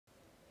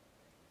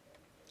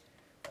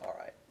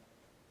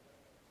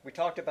We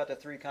talked about the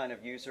three kind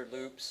of user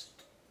loops: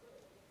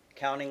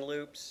 counting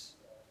loops,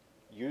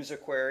 user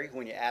query,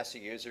 when you ask the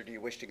user, do you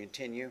wish to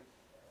continue,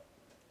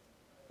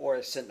 or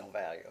a sentinel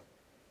value,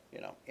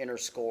 enter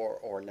score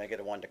or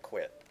 -1 to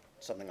quit,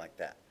 something like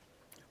that.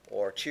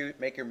 Or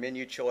make your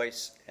menu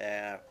choice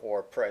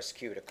or press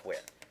Q to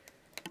quit,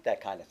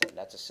 that kind of thing.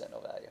 That's a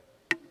sentinel value.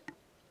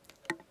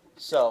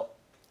 So,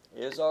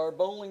 is our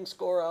bowling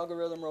score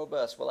algorithm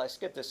robust? Well, I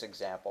skipped this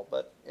example,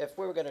 but if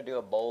we were going to do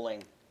a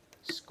bowling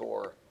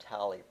score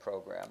tally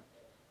program,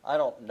 I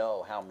don't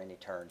know how many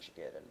turns you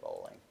get in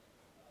bowling.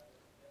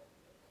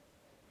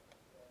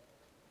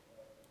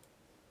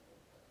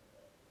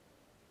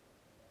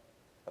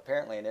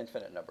 Apparently an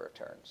infinite number of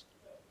turns.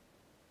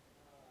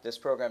 This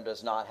program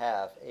does not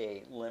have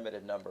a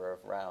limited number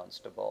of rounds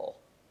to bowl.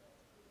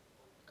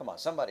 Come on,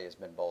 somebody has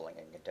been bowling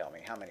and can tell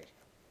me how many.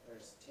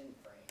 There's 10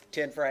 frames.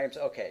 10 frames?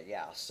 Okay,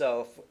 yeah.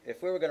 So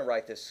if we were going to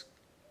write this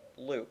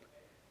loop,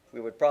 we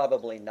would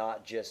probably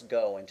not just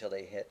go until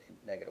they hit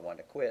 -1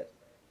 to quit.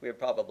 We would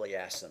probably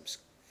ask them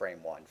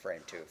frame 1,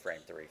 frame 2,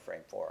 frame 3,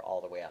 frame 4,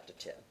 all the way out to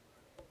 10.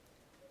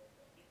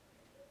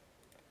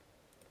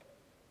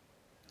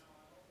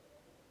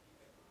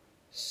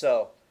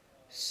 So,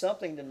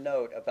 something to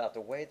note about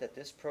the way that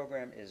this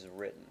program is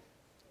written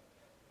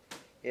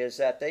is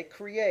that they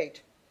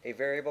create a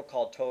variable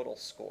called total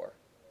score.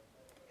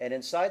 And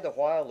inside the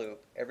while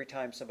loop, every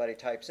time somebody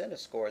types in a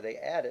score, they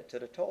add it to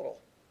the total.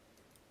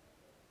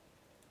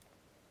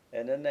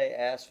 And then they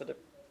ask for the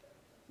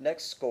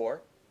next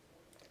score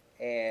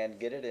and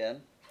get it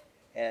in.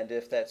 And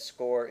if that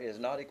score is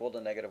not equal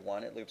to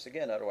 -1, it loops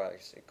again,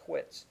 otherwise it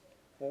quits.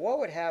 Well, what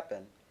would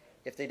happen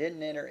if they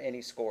didn't enter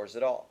any scores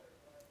at all?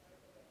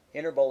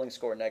 Enter bowling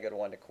score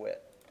 -1 to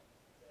quit.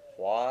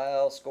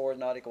 While score is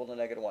not equal to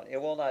 -1, it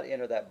will not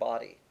enter that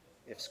body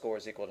if score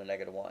is equal to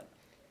 -1.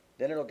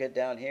 Then it'll get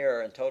down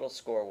here and total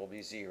score will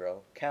be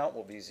 0, count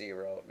will be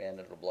 0, and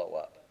it'll blow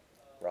up,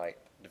 right?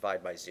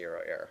 Divide by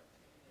 0 error.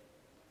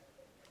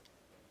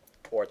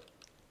 Or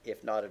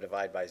if not a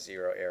divide by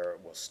 0 error,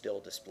 it will still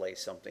display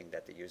something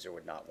that the user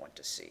would not want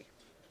to see.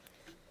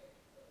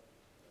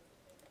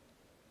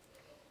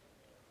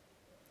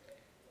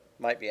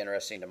 Might be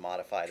interesting to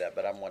modify that,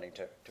 but I'm wanting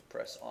to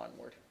press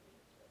onward.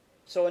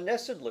 So a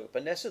nested loop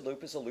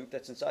is a loop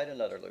that's inside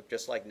another loop,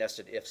 just like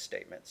nested if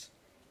statements.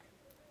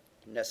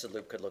 A nested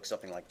loop could look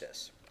something like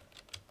this.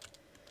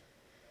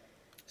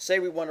 Say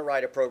we want to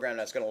write a program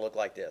that's going to look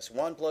like this.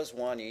 1 +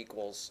 1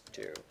 =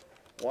 2.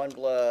 1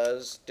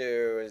 +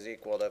 2 is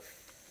equal to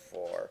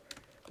 4.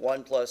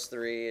 1 +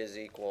 3 is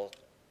equal,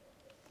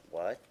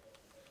 what?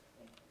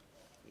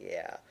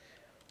 Yeah.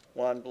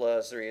 1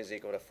 + 3 is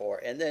equal to 4.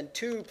 And then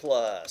 2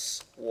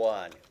 +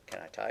 1,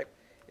 can I type,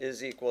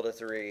 is equal to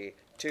 3.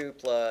 2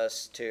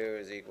 + 2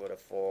 is equal to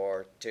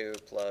 4. 2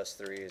 +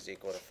 3 is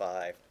equal to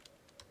 5.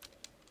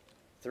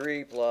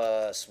 3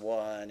 +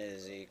 1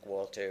 is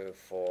equal to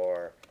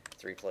 4.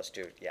 3 +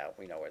 2, yeah,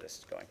 we know where this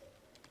is going.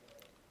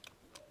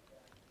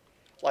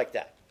 Like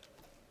that.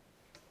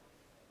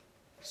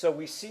 So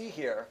we see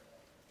here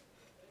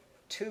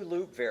two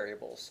loop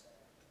variables.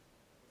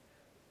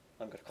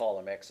 I'm going to call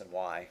them x and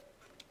y.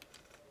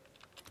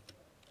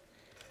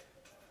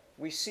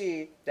 We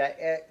see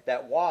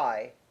that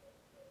y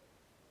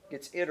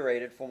gets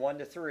iterated from 1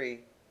 to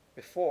 3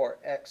 before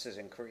x is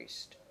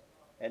increased.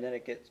 And then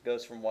it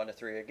goes from 1 to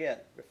 3 again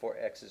before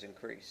x is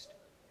increased.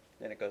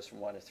 Then it goes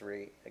from 1 to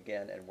 3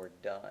 again, and we're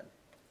done.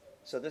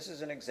 So this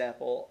is an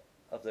example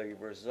of the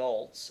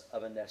results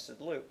of a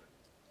nested loop.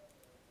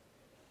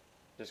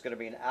 There's going to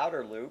be an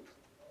outer loop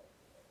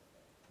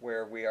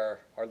where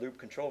our loop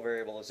control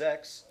variable is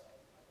x.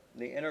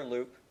 In the inner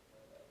loop,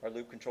 our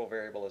loop control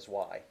variable is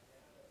y.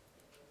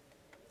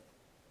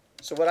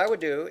 So what I would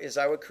do is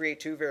I would create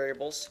two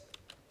variables.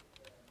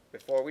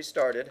 Before we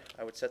started,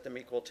 I would set them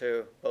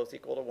both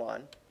equal to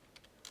 1.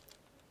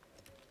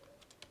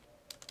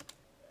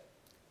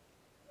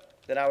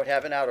 Then I would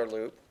have an outer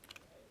loop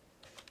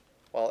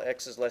while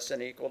x is less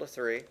than or equal to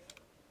 3.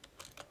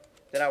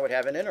 Then I would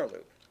have an inner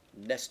loop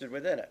nested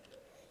within it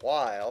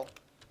while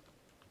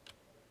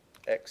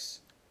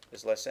x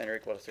is less than or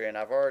equal to 3. And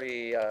I've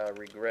already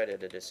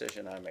regretted a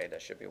decision I made.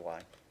 That should be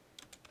y.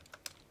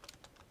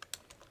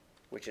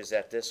 Which is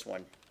that this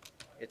one,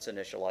 its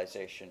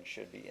initialization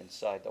should be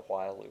inside the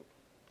while loop.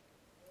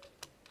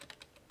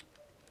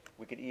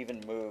 We could even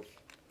move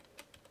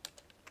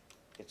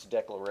its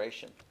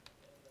declaration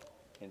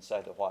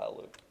inside the while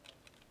loop.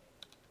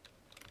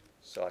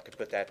 So I could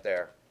put that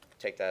there,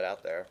 take that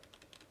out there.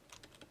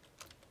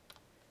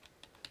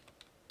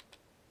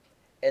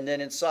 And then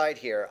inside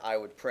here, I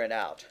would print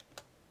out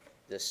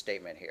this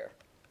statement here.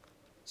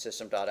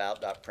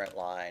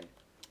 System.out.println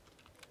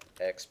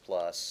x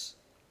plus,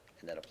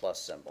 and then a plus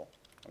symbol.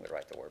 I'm going to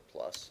write the word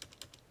plus.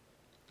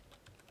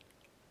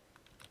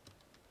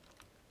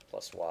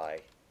 Plus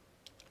y.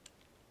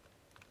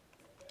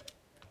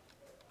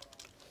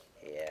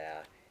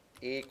 Yeah.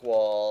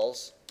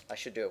 Equals, I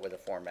should do it with a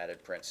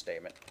formatted print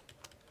statement.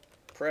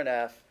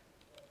 Printf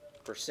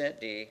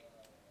 %d,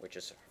 which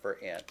is for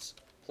ints,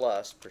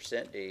 plus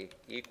 %d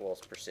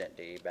equals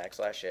 %d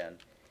backslash n,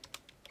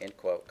 end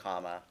quote,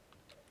 comma,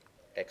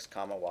 x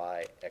comma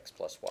y, x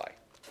plus y,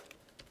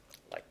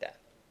 like that.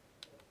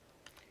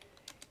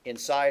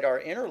 Inside our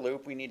inner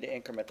loop, we need to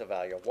increment the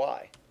value of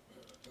y.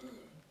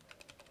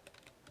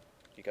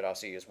 You could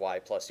also use y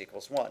plus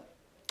equals 1,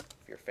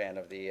 if you're a fan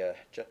of the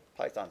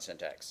Python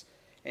syntax.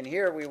 And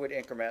here we would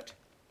increment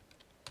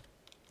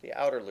the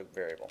outer loop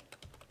variable,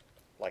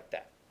 like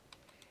that.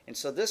 And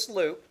so this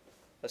loop,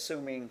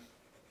 assuming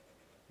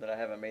that I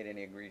haven't made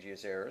any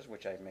egregious errors,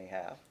 which I may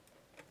have,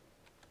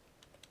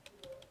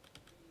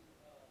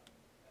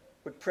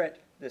 would print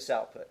this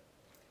output.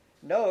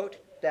 Note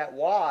that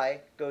y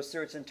goes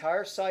through its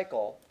entire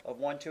cycle of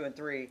 1, 2, and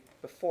 3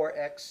 before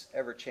x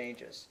ever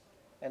changes.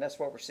 And that's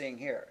what we're seeing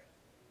here.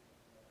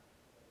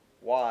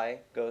 Y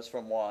goes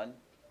from 1,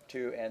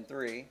 2, and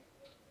 3.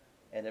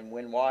 And then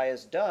when y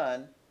is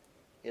done,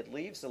 it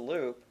leaves the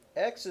loop.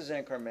 X is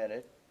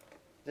incremented.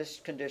 This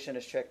condition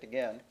is checked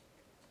again.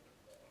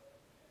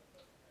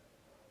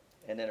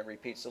 And then it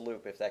repeats the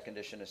loop if that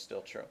condition is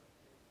still true.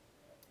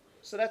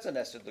 So that's a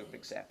nested loop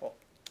example.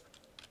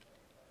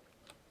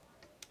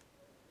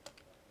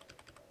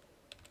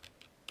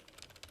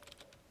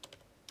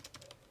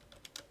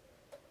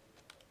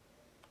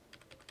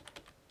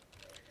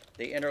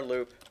 The inner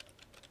loop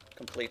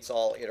completes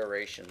all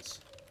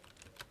iterations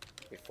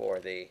before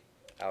the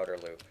outer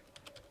loop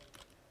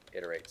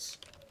iterates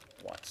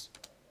once.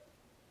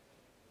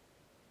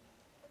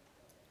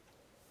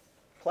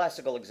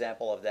 Classical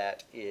example of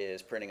that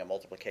is printing a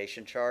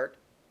multiplication chart.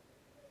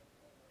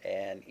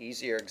 An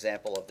easier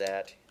example of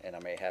that, and I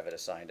may have it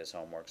assigned as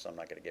homework, so I'm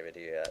not going to give it to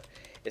you yet,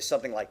 is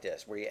something like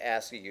this, where you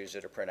ask a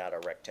user to print out a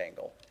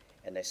rectangle,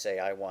 and they say,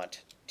 I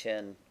want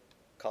 10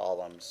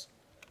 columns,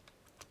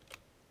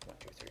 1,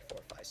 2, 3, 4,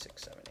 5,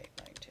 6, 7, 8,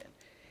 9,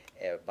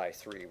 10, by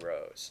 3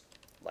 rows,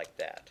 like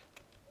that.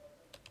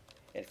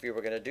 And if you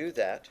were going to do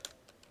that,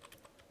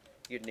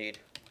 you'd need,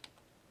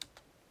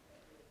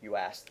 you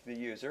ask the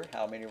user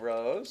how many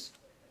rows,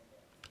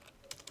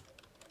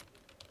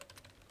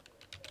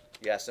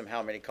 you ask them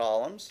how many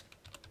columns,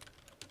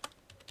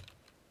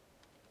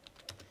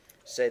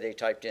 say they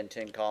typed in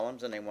 10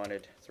 columns and they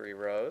wanted 3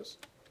 rows,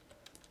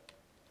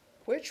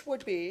 which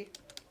would be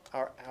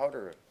our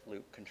outer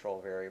loop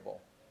control variable,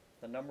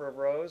 the number of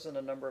rows and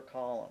the number of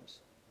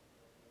columns.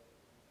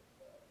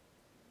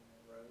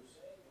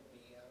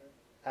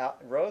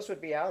 Rows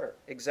would be outer,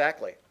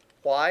 exactly.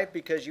 Why?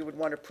 Because you would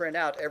want to print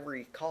out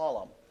every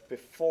column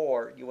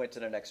before you went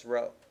to the next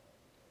row.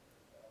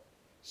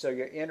 So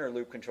your inner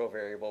loop control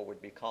variable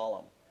would be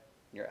column.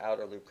 Your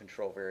outer loop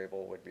control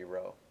variable would be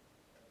row.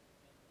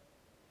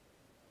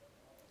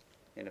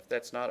 And if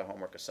that's not a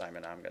homework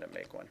assignment, I'm going to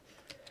make one.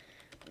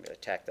 I'm going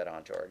to tack that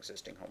onto our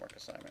existing homework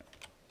assignment.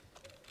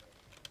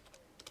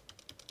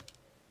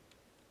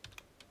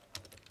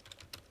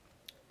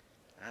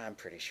 I'm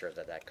pretty sure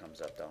that that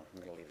comes up, though.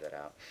 I'm going to leave that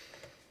out.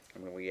 I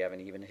mean, we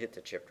haven't even hit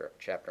the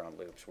chapter on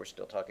loops. We're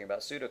still talking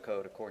about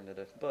pseudocode according to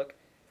the book.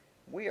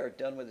 We are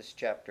done with this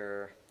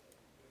chapter.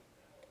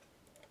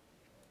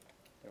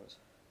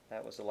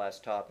 That was the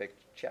last topic.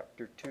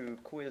 Chapter 2,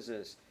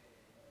 quizzes.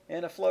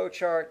 And a flow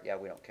chart. Yeah,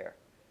 we don't care.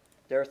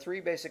 There are 3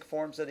 basic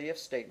forms of the if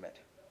statement,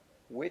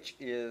 which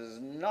is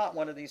not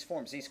one of these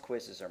forms. These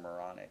quizzes are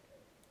moronic.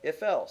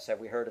 If else. Have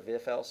we heard of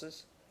if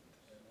else's?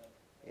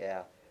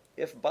 Yeah.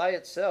 If by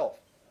itself.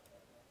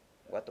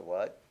 What the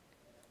what?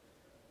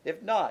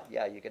 If not,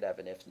 yeah, you could have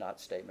an if not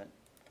statement.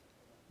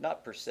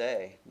 Not per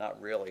se,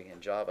 not really.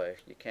 In Java,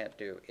 you can't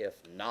do if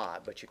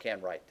not, but you can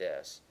write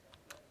this.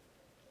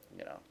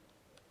 You know.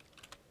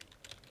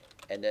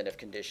 And then if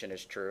condition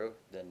is true,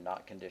 then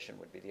not condition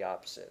would be the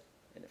opposite.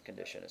 And if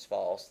condition is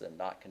false, then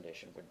not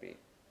condition would be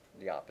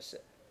the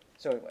opposite.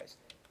 So anyways,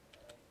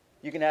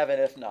 you can have an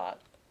if not,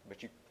 but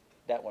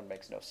that one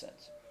makes no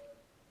sense.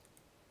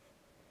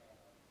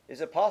 Is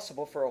it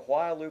possible for a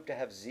while loop to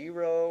have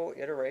 0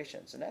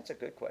 iterations? And that's a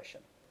good question.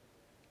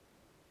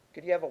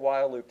 Could you have a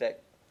while loop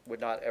that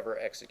would not ever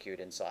execute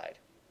inside,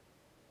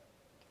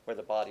 where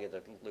the body of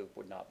the loop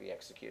would not be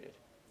executed?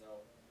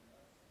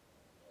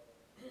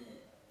 No.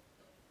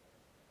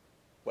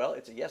 Well,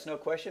 it's a yes/no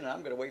question, and I'm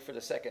going to wait for the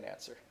second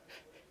answer.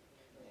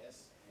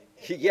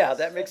 Yes. Yeah,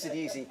 that makes it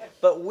easy.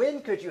 But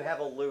when could you have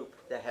a loop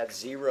that had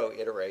 0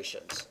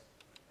 iterations?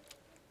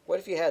 What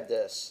if you had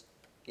this?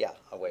 Yeah,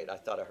 oh wait, I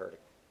thought I heard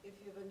it. If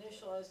you've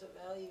initialized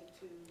a value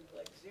to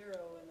like 0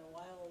 and the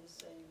while is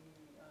saying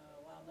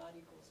while not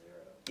equals 0.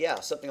 Yeah,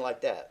 something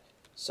like that.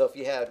 So if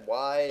you had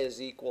y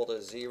is equal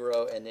to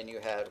 0 and then you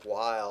had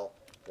while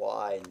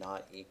y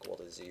not equal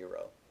to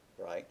 0,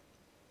 right?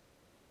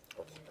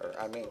 Or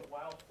I mean,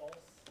 while false.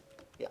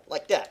 Yeah,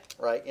 like that,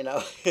 right? You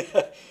know,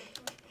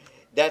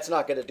 that's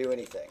not going to do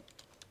anything.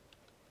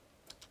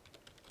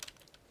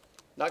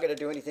 Not going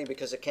to do anything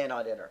because it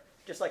cannot enter,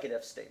 just like an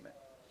if statement.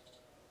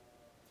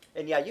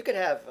 And yeah, you could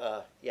have,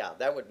 yeah,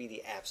 that would be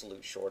the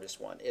absolute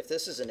shortest one. If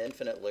this is an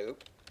infinite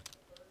loop,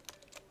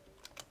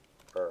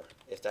 or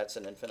if that's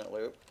an infinite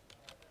loop,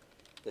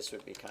 this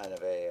would be kind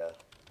of a,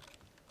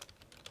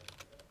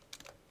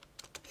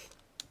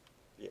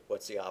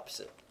 What's the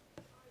opposite?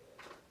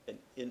 An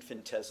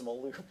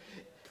infinitesimal loop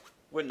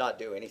would not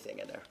do anything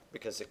in there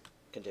because the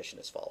condition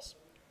is false.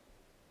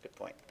 Good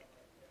point.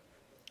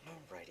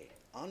 Alrighty,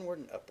 onward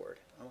and upward.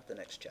 On with the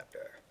next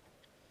chapter.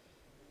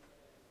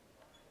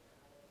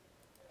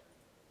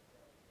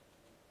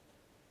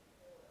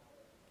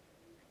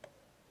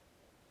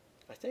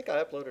 I think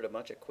I uploaded a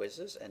bunch of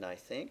quizzes, and I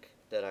think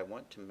that I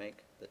want to make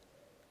the,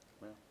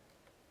 well,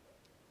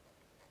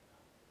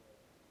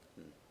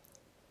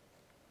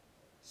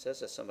 says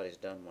that somebody's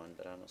done one,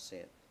 but I don't see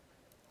it.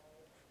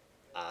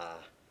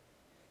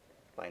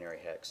 Binary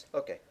hex.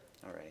 Okay,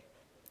 alrighty.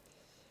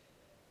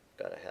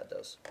 God, I had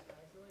those. I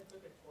accidentally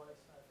took it twice.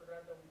 I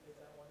forgot that we did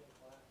that one in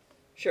class.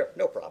 Sure,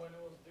 no problem.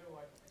 When it was due,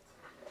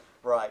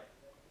 Right,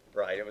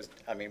 right. It was.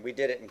 I mean, we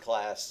did it in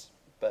class,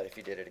 but if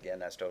you did it again,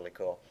 that's totally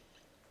cool.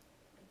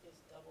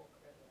 Just double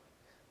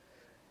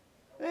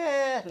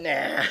credit.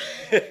 Nah.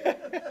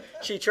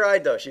 She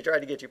tried though. She tried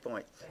to get you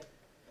points.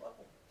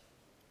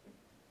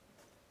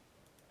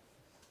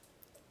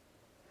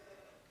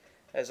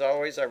 As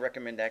always, I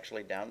recommend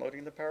actually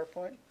downloading the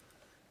PowerPoint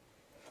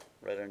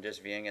rather than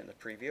just viewing it in the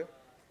preview.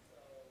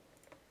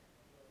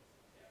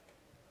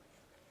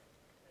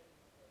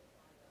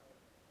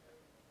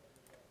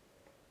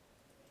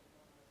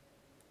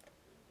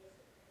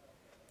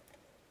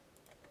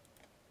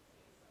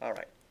 All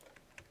right.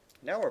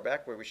 Now we're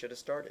back where we should have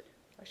started.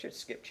 I should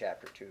skip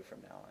chapter 2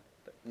 from now on,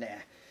 but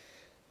nah.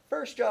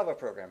 First Java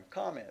program,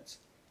 comments,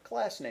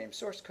 class name,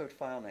 source code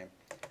file name.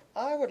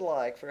 I would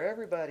like for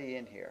everybody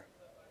in here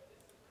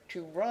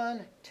to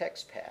run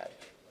TextPad.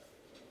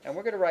 And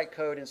we're going to write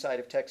code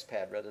inside of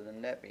TextPad rather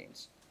than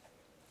NetBeans,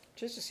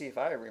 just to see if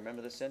I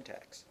remember the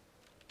syntax.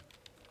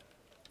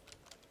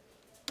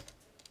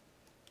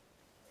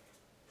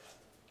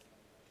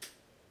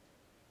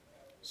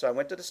 So I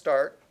went to the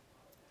start.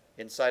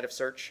 Inside of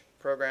search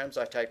programs,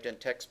 I typed in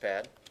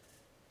TextPad.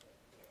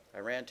 I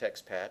ran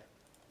TextPad.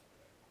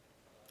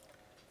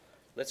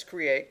 Let's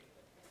create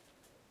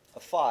a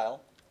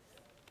file,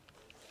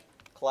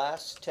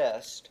 class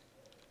test,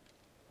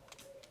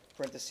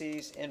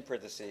 parentheses, in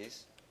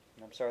parentheses.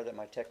 And I'm sorry that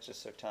my text is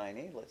so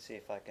tiny. Let's see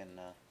if I can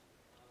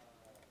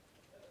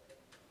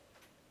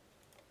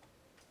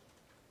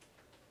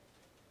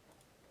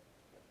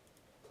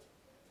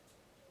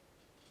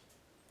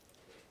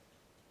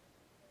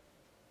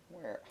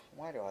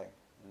why do I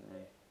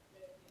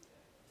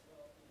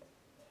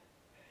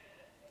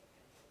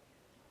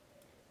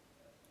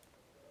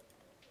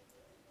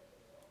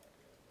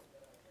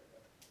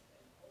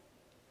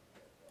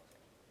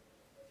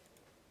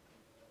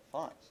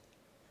fonts.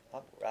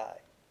 All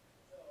right.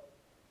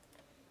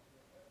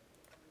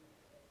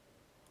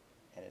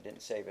 And it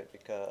didn't save it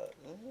because,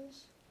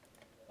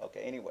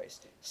 okay, anyways,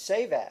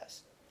 save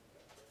as.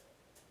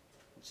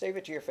 Save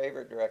it to your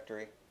favorite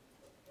directory.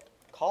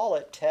 Call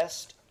it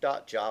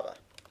test.java.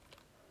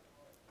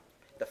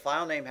 The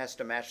file name has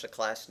to match the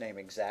class name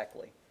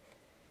exactly.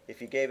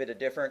 If you gave it a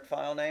different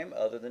file name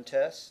other than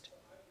test,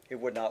 it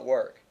would not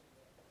work.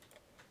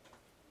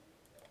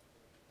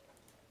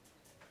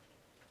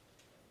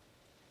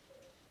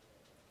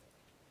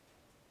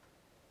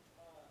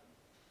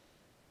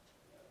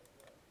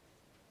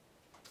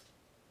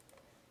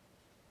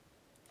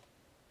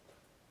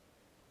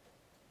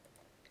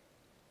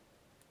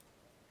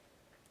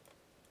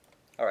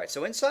 All right,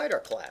 so inside our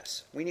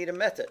class, we need a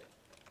method.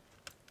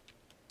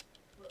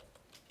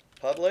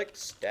 Public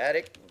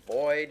static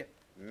void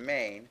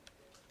main,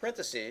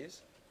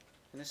 parentheses,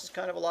 and this is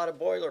kind of a lot of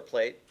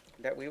boilerplate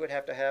that we would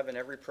have to have in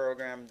every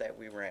program that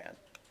we ran.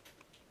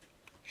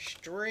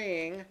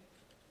 String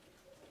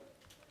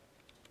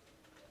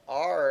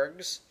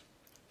args,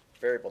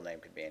 variable name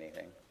could be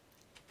anything,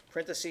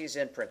 parentheses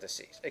in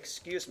parentheses,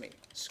 excuse me,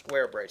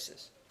 square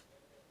braces,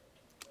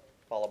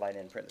 followed by an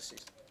in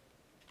parentheses.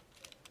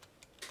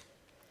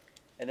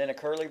 And then a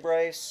curly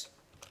brace,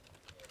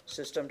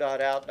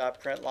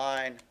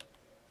 system.out.println,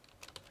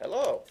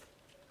 hello,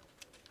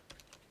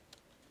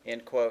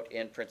 end quote,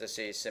 in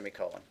parentheses,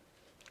 semicolon.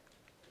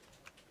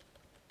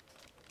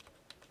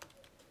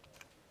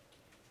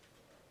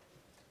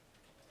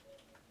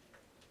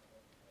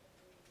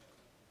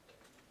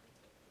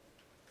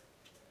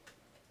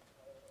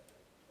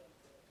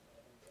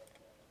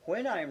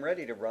 When I am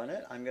ready to run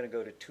it, I'm going to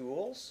go to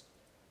Tools,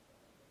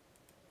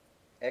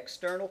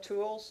 External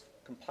Tools,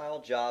 Compile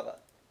Java.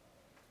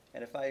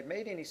 And if I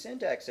made any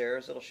syntax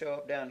errors, it'll show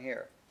up down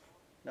here.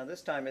 Now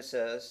this time it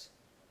says,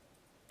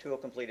 tool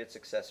completed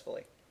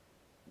successfully.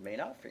 May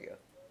not for you.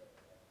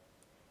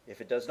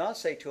 If it does not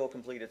say tool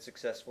completed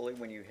successfully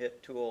when you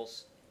hit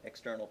Tools,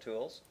 External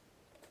Tools,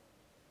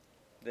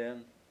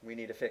 then we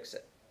need to fix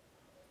it.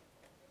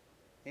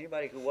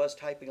 Anybody who was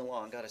typing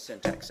along got a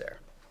syntax error?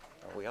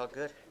 Are we all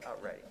good? All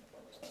righty.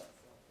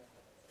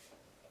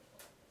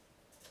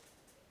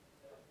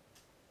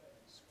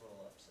 Scroll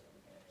up so that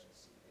we can actually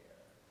see the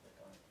error. Click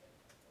on it.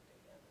 Okay,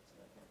 yeah,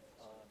 that's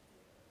another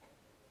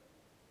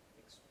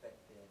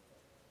expected.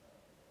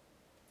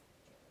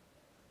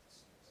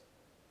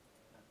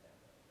 Not that.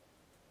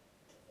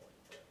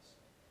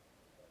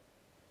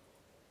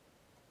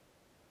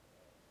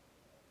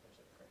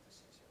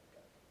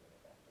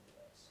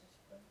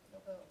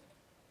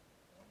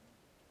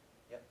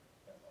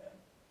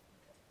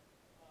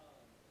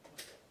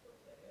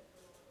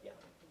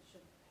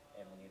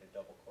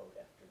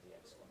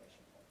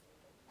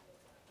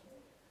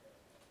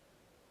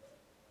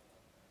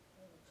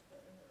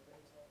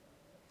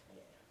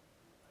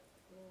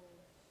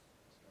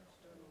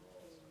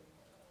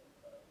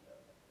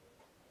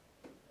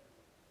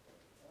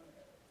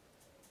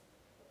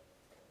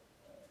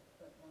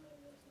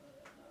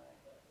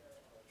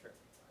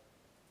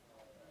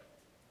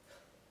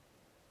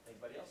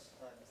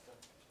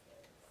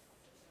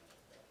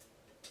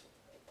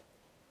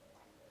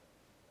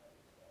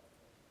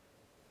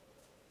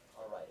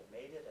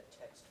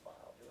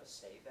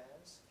 save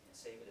as and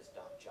save it as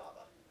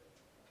 .java.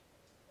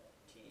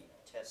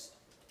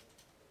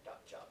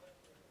 test.java.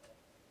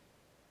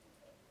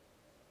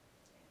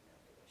 And now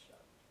give it a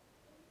shot.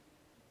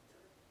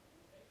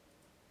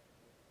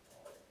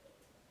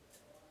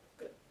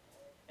 Good.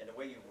 And the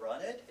way you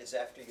run it is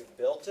after you've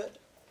built it,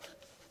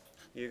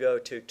 you go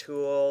to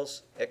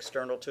Tools,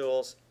 External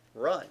Tools,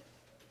 Run,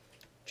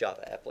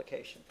 Java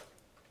Application.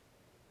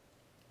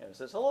 And it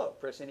says, hello,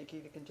 press any key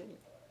to continue.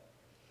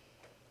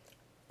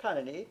 Kind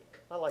of neat.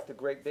 I like the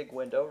great big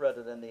window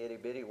rather than the itty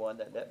bitty one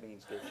that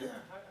NetBeans gives you.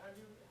 Have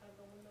you had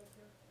the windows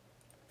here?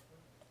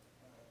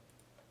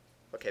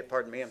 Okay,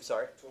 pardon me, I'm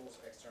sorry. Tools,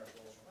 external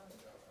tools, run the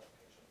Java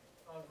application.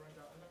 Oh, right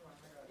now, never mind,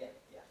 I got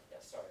it. Yeah,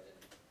 sorry,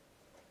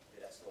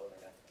 did I slow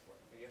that work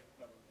for you?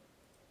 No.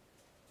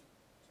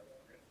 Sorry,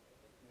 we're good.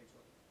 Everything's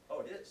working.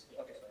 Oh, it is?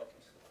 Okay.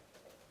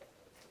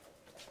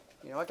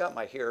 You know, I got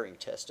my hearing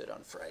tested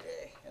on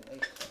Friday, and they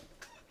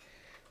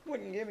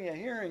wouldn't give me a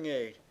hearing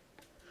aid.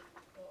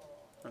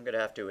 I'm going to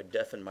have to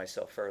deafen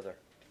myself further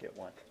to get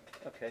one.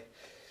 Okay,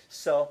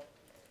 so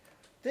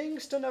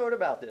things to note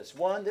about this.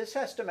 One, this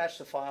has to match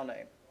the file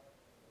name.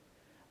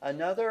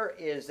 Another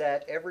is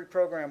that every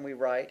program we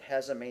write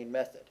has a main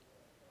method,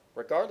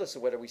 regardless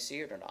of whether we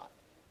see it or not.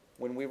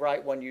 When we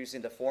write one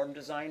using the form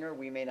designer,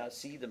 we may not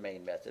see the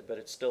main method, but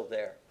it's still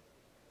there.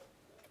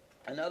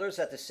 Another is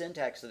that the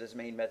syntax of this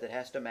main method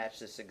has to match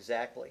this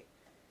exactly.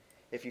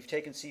 If you've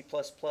taken C++,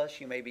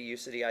 you may be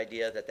used to the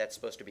idea that that's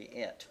supposed to be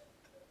int,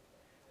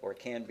 or it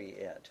can be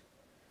int.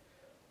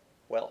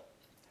 Well,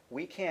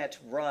 we can't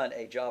run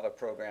a Java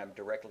program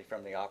directly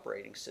from the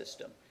operating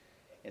system,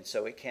 and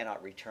so it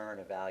cannot return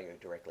a value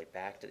directly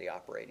back to the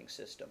operating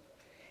system.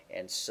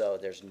 And so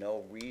there's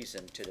no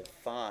reason to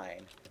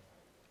define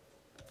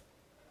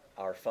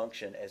our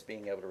function as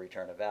being able to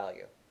return a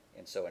value.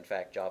 And so, in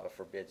fact, Java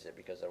forbids it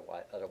because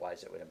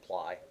otherwise it would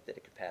imply that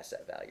it could pass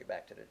that value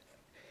back to the...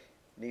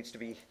 Needs to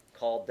be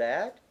called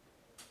that.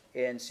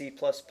 In C++,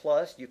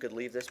 you could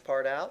leave this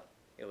part out.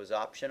 It was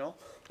optional.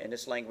 In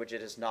this language,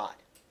 it is not.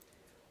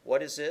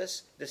 What is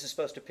this? This is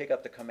supposed to pick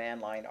up the command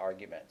line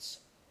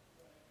arguments.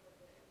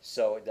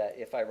 So that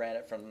if I ran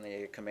it from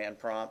the command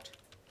prompt,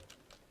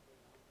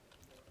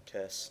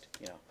 test,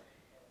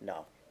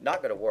 no,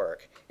 not going to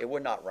work. It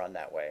would not run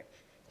that way.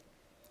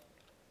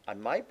 I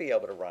might be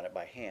able to run it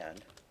by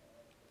hand.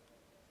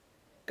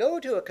 Go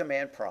to a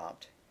command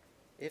prompt,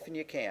 if and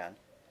you can.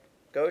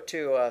 Go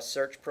to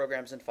Search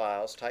Programs and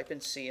Files, type in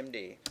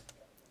CMD,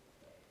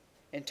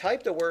 and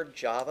type the word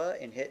Java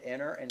and hit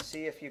Enter and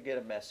see if you get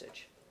a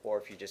message, or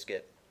if you just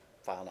get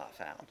file not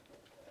found.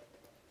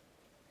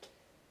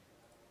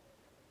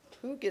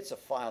 Who gets a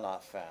file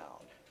not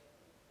found?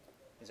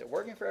 Is it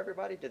working for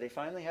everybody? Did they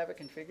finally have it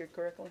configured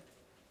correctly?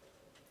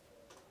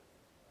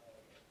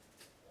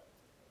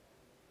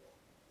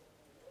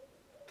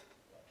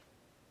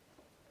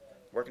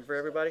 Working for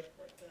everybody?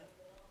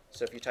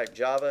 So if you type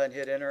Java and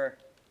hit Enter,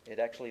 it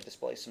actually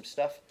displays some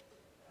stuff.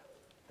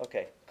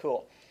 Okay,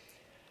 cool.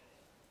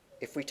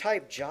 If we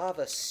type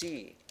Java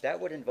C, that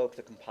would invoke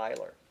the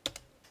compiler.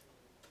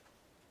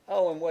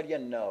 Oh, and what do you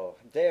know?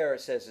 There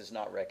it says is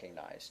not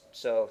recognized.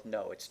 So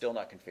no, it's still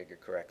not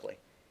configured correctly.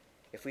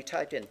 If we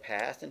typed in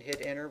path and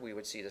hit Enter, we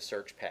would see the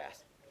search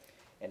path.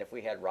 And if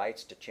we had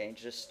rights to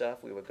change this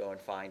stuff, we would go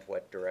and find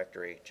what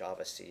directory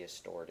Java C is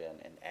stored in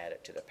and add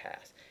it to the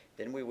path.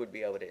 Then we would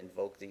be able to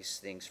invoke these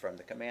things from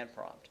the command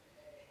prompt.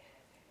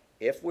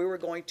 If we were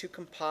going to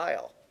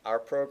compile our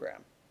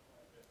program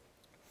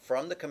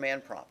from the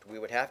command prompt, we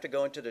would have to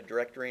go into the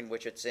directory in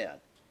which it's in.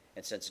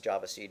 And since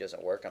Java C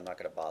doesn't work, I'm not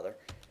going to bother.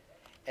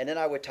 And then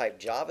I would type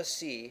Java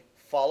C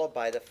followed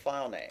by the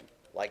file name,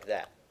 like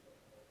that.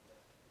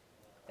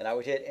 And I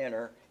would hit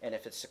Enter, and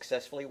if it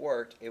successfully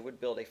worked, it would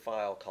build a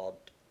file called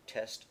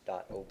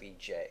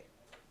test.obj.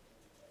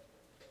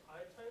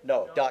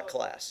 No, dot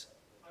class.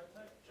 I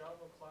typed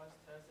Java class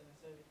test and it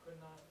said it could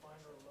not find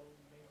or load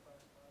main class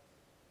class.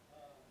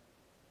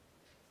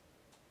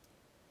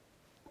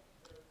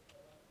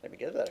 Let me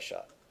give that a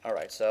shot. All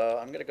right, so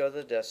I'm going to go to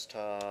the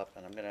desktop,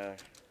 and I'm going to,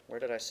 where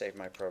did I save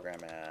my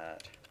program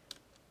at?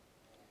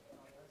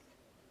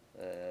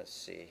 Let's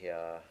see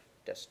here,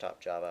 desktop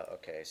Java,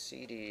 okay,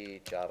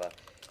 CD Java.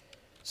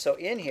 So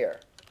in here,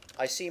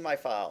 I see my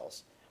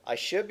files. I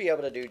should be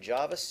able to do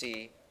Java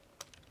C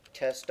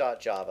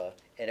test.java,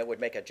 and it would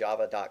make a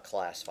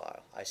java.class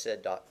file. I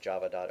said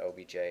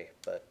 .java.obj,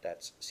 but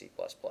that's C++.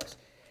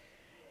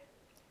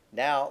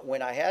 Now,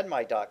 when I had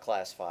my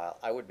 .class file,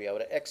 I would be able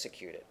to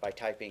execute it by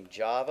typing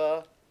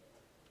Java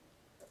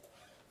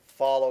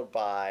followed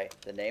by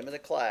the name of the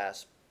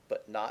class,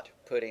 but not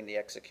putting the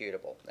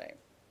executable name.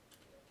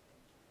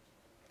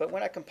 But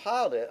when I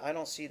compiled it, I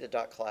don't see the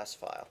 .class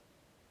file.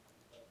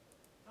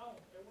 No,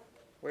 it worked.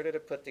 Where did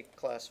it put the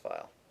class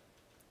file?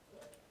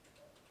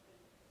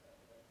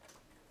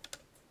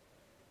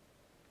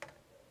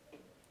 I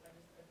just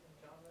typed in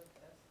Java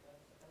test,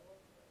 that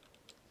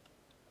worked.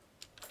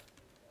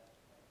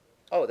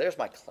 Oh, there's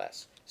my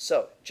class.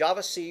 So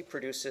Java C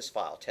produced this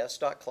file,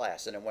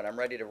 test.class, and then when I'm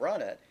ready to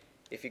run it,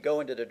 if you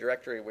go into the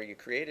directory where you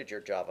created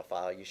your Java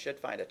file, you should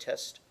find a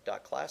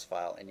test.class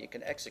file, and you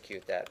can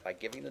execute that by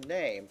giving the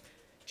name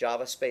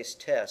Java space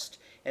test,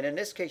 and in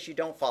this case you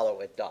don't follow it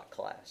with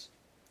 .class.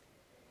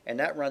 And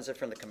that runs it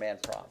from the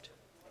command prompt,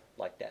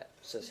 like that.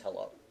 It says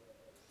hello.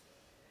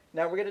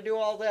 Now we're going to do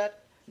all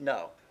that?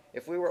 No.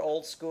 If we were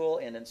old school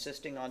and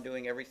insisting on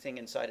doing everything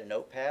inside a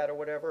notepad or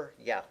whatever,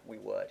 yeah, we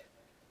would.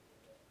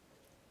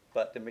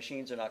 But the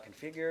machines are not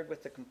configured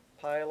with the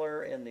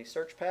compiler in the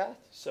search path,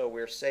 so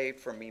we're saved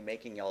from me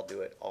making y'all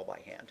do it all by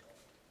hand.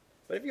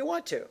 But if you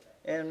want to,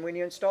 and when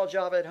you install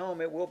Java at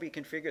home, it will be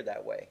configured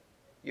that way.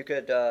 You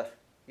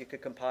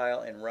could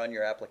compile and run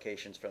your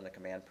applications from the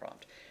command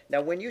prompt.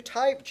 Now, when you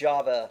type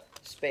Java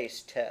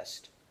space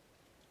test,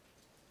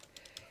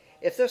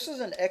 if this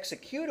is an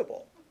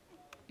executable,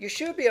 you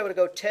should be able to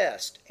go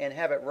test and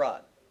have it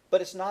run.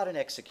 But it's not an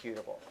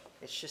executable.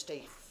 It's just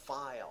a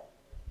file.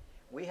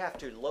 We have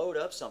to load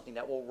up something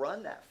that will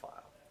run that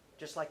file.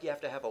 Just like you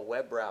have to have a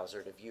web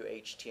browser to view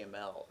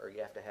HTML, or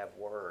you have to have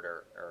Word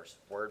or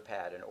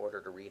WordPad in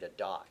order to read a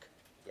doc.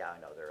 Yeah, I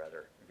know there are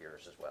other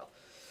viewers as well.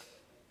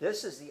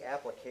 This is the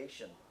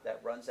application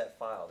that runs that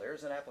file.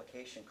 There's an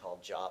application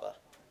called Java,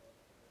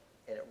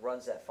 and it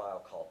runs that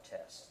file called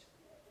test.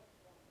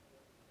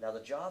 Now, the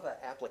Java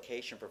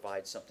application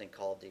provides something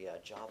called the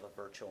Java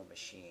Virtual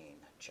Machine,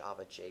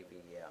 Java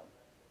JVM.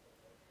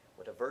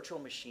 What a virtual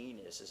machine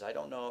is I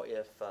don't know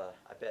if,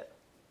 I bet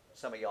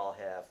some of y'all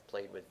have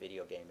played with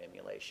video game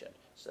emulation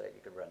so that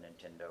you could run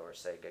Nintendo or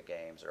Sega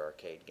games or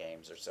arcade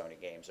games or Sony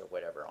games or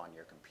whatever on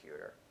your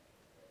computer.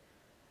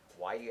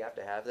 Why do you have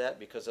to have that?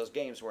 Because those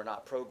games were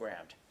not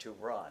programmed to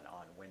run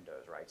on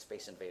Windows, right?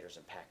 Space Invaders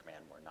and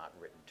Pac-Man were not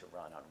written to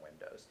run on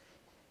Windows.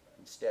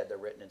 Instead, they're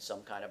written in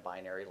some kind of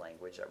binary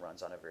language that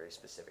runs on a very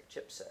specific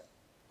chipset.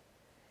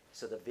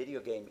 So the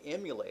video game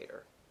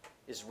emulator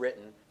is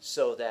written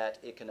so that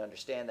it can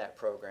understand that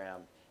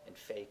program and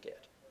fake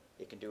it.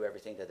 It can do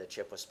everything that the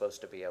chip was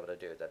supposed to be able to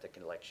do, that the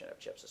collection of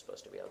chips is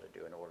supposed to be able to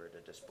do in order to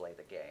display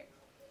the game.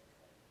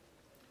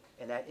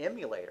 And that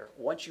emulator,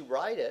 once you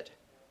write it,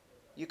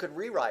 you could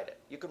rewrite it.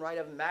 You could write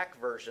a Mac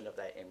version of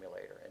that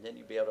emulator, and then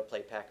you'd be able to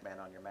play Pac-Man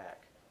on your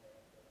Mac.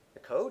 The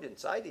code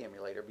inside the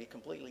emulator would be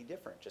completely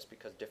different, just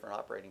because different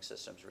operating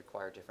systems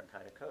require different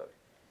kind of code.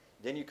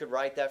 Then you could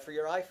write that for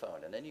your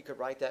iPhone, and then you could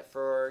write that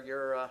for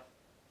your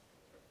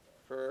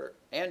for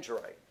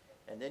Android,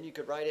 and then you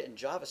could write it in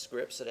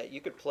JavaScript so that you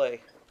could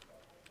play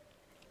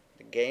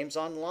the games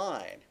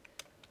online.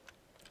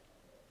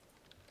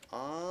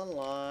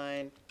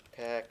 Online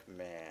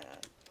Pac-Man.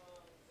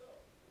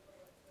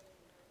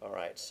 All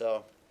right,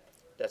 so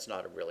that's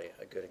not really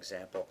a good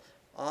example.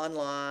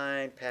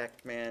 Online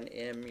Pac-Man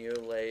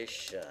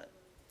emulation.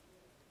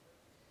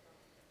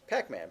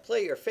 Pac-Man,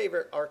 play your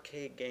favorite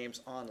arcade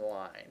games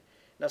online.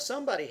 Now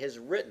somebody has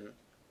written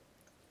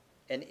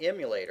an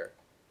emulator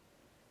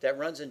that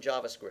runs in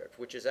JavaScript,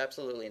 which is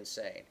absolutely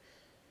insane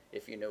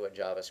if you know what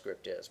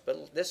JavaScript is.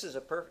 But this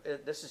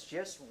is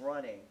just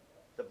running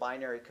the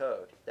binary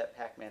code that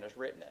Pac-Man is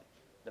written in,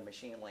 the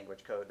machine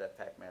language code that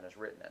Pac-Man is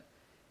written in.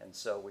 And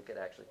so we could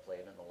actually play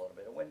it in a little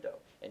bit of window.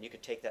 And you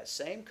could take that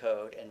same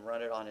code and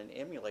run it on an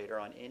emulator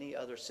on any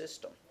other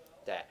system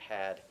that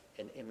had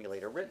an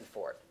emulator written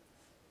for it.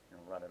 And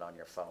run it on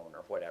your phone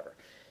or whatever.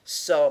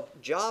 So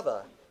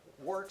Java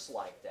works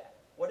like that.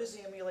 What does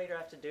the emulator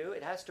have to do?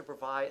 It has to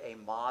provide a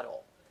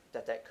model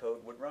that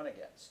code would run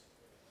against.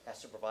 It has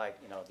to provide,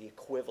 the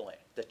equivalent,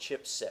 the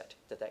chipset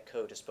that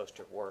code is supposed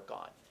to work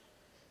on.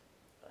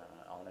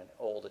 On an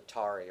old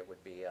Atari, it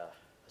would be a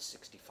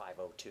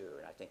 6502,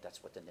 and I think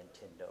that's what the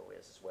Nintendo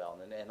is as well,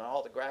 and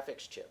all the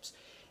graphics chips.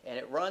 And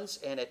it runs,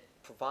 and it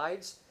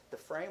provides the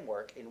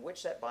framework in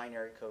which that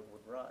binary code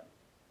would run.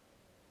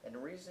 And the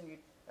reason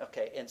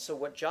and so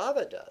what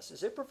Java does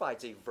is it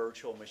provides a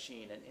virtual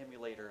machine, an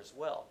emulator as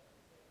well.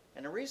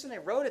 And the reason they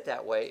wrote it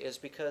that way is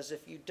because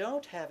if you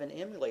don't have an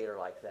emulator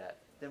like that,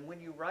 then when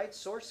you write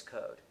source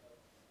code,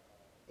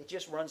 it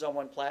just runs on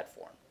one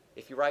platform.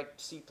 If you write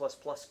C++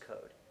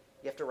 code,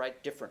 you have to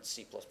write different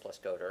C++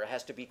 code, or it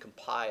has to be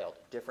compiled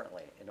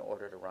differently in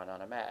order to run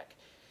on a Mac.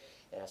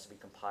 It has to be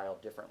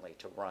compiled differently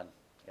to run,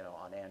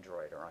 on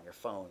Android or on your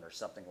phone or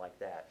something like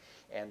that.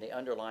 And the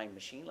underlying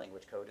machine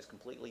language code is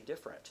completely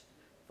different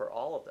for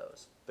all of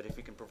those. But if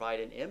you can provide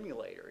an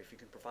emulator, if you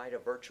can provide a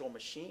virtual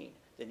machine,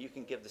 then you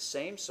can give the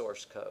same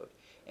source code,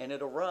 and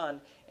it'll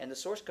run, and the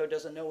source code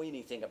doesn't know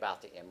anything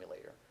about the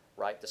emulator.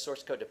 Right? The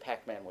source code to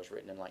Pac-Man was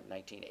written in like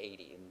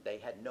 1980, and they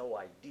had no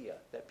idea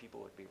that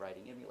people would be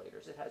writing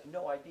emulators. It has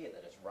no idea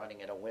that it's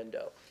running in a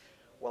window.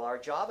 Well, our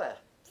Java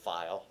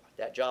file,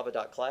 that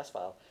java.class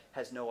file,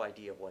 has no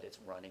idea what it's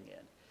running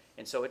in.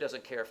 And so it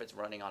doesn't care if it's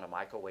running on a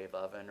microwave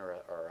oven or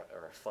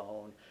a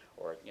phone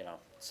or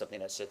something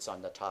that sits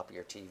on the top of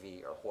your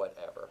TV or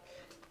whatever.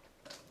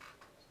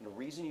 The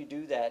reason you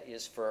do that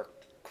is for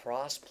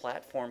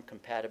cross-platform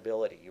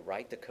compatibility. You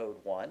write the code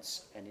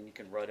once, and then you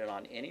can run it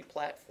on any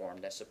platform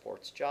that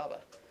supports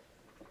Java.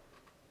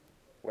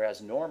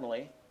 Whereas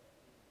normally,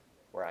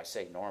 where I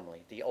say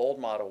normally. The old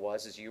model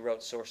was you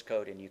wrote source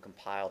code and you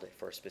compiled it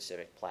for a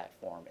specific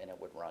platform, and it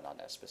would run on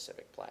that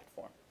specific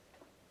platform.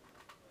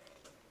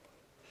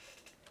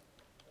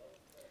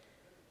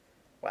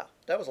 Wow,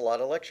 that was a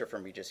lot of lecture for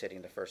me just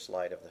hitting the first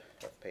slide of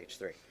page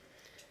 3.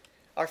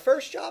 Our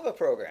first Java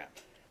program.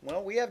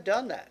 Well, we have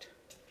done that.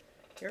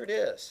 Here it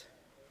is.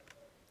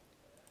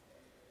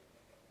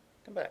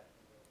 Come back.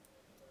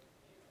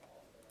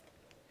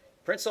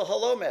 Prints a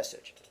hello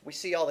message. We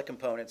see all the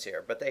components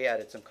here, but they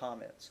added some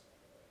comments.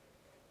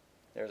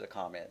 There's a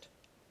comment.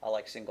 I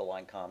like single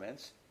line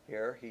comments.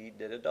 Here he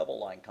did a double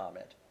line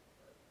comment.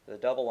 The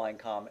double line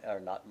comment, or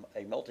not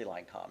a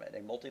multi-line comment.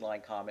 A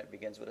multi-line comment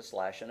begins with a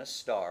slash and a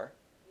star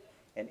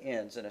and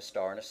ends in a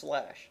star and a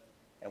slash.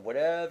 And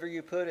whatever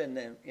you put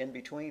in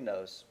between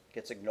those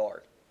gets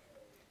ignored.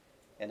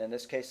 And in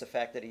this case, the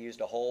fact that he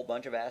used a whole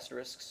bunch of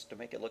asterisks to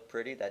make it look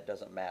pretty, that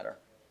doesn't matter.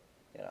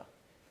 You know,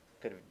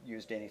 could have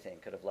used anything.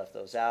 Could have left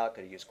those out.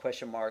 Could have used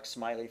question marks,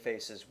 smiley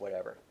faces,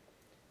 whatever.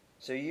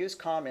 So you use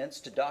comments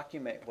to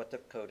document what the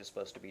code is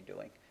supposed to be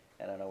doing.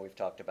 And I know we've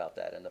talked about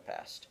that in the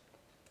past.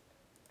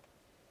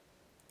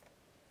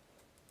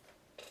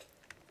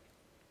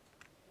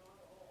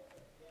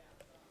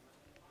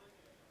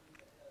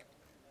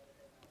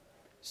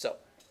 So,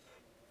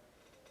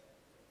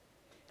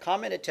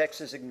 commented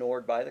text is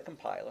ignored by the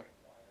compiler.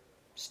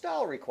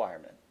 Style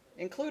requirement.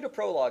 Include a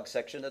prologue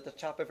section at the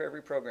top of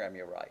every program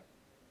you write.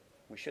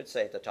 We should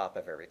say at the top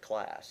of every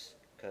class,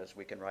 because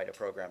we can write a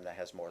program that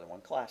has more than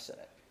one class in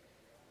it.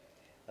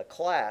 A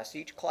class,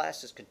 each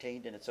class is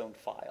contained in its own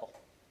file.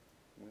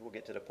 We will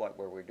get to the point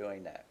where we're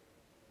doing that.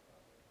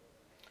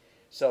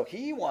 So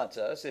he wants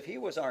us, if he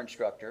was our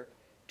instructor,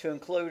 to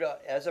include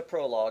as a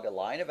prologue a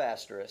line of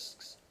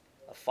asterisks,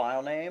 a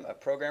file name, a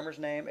programmer's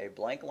name, a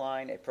blank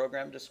line, a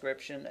program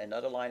description,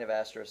 another line of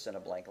asterisks, and a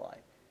blank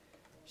line.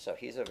 So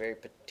he's a very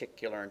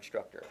particular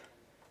instructor,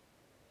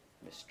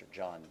 Mr.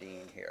 John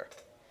Dean here.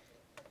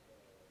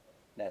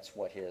 That's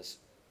what his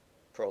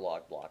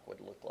prologue block would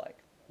look like.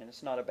 And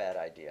it's not a bad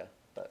idea,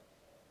 but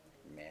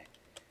meh.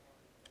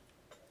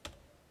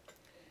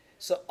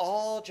 So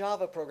all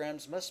Java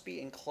programs must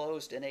be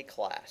enclosed in a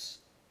class.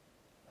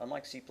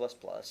 Unlike C++,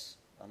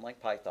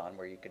 unlike Python,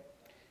 where you could,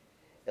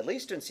 at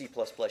least in C++,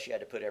 you had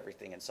to put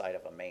everything inside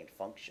of a main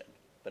function.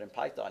 But in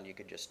Python, you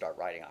could just start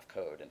writing off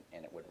code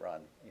and it would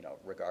run, you know,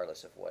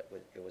 regardless of what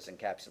it was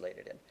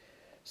encapsulated in.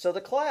 So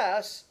the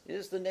class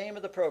is the name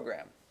of the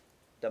program.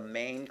 The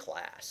main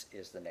class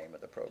is the name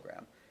of the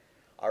program.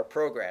 Our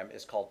program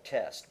is called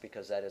test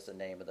because that is the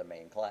name of the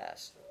main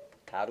class.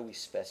 How do we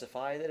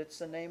specify that it's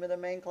the name of the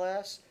main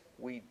class?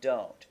 We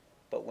don't.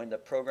 But when the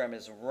program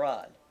is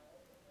run,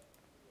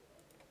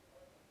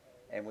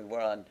 and we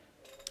run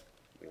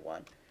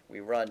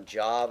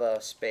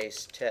Java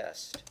space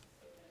test.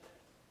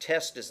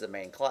 Test is the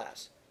main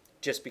class,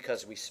 just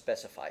because we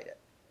specified it.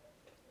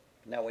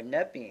 Now when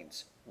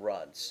NetBeans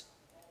runs,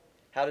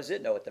 how does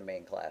it know what the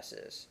main class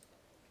is?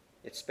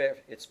 It's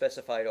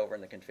specified over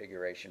in the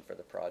configuration for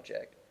the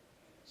project.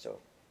 So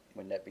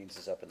when NetBeans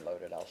is up and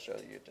loaded, I'll show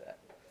you that.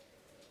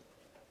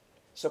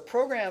 So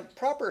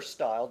proper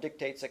style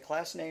dictates that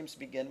class names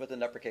begin with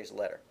an uppercase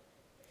letter.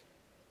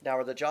 Now,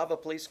 are the Java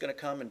police going to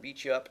come and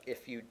beat you up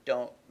if you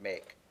don't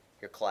make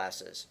your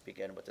classes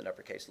begin with an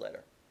uppercase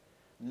letter?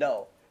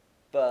 No,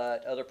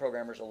 but other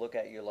programmers will look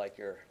at you like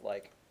you're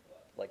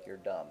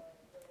dumb.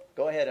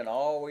 Go ahead and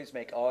always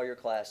make all your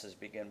classes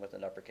begin with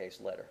an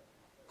uppercase letter.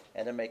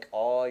 And then make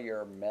all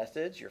your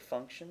methods, your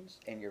functions,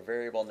 and your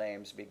variable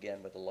names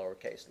begin with a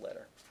lowercase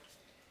letter.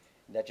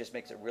 And that just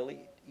makes it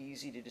really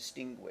easy to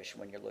distinguish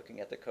when you're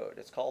looking at the code.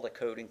 It's called a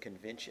coding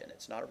convention.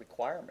 It's not a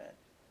requirement,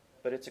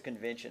 but it's a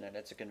convention, and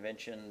it's a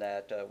convention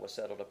that was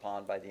settled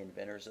upon by the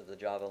inventors of the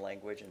Java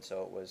language, and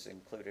so it was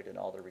included in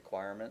all the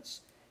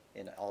requirements,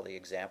 in all the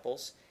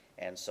examples.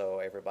 And so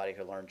everybody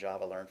who learned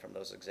Java learned from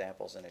those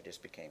examples, and it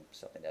just became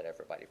something that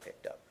everybody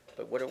picked up.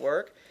 But would it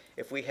work?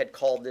 If we had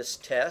called this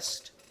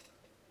test,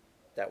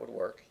 that would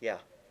work, yeah.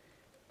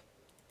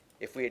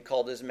 If we had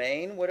called this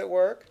main, would it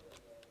work?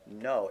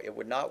 No, it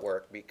would not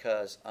work,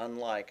 because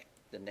unlike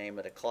the name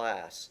of the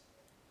class,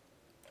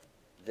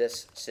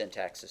 this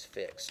syntax is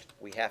fixed.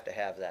 We have to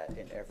have that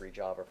in every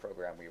Java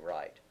program we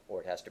write, or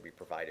it has to be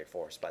provided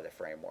for us by the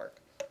framework.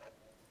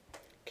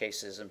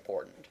 Case is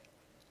important.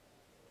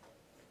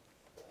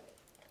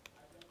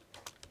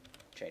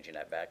 Changing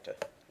that back to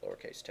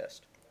lowercase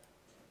test.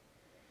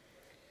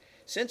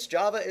 Since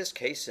Java is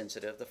case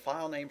sensitive, the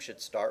file name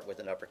should start with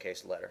an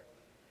uppercase letter.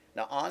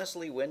 Now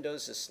honestly,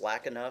 Windows is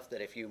slack enough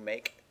that if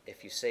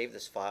you save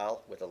this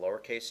file with a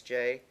lowercase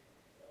j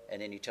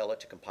and then you tell it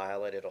to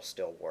compile it, it'll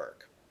still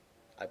work.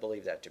 I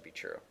believe that to be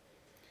true.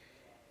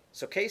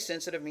 So case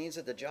sensitive means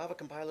that the Java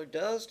compiler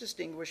does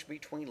distinguish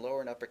between lower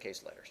and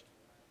uppercase letters.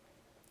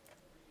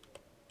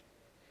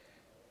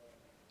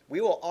 We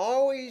will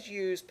always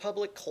use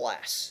public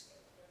class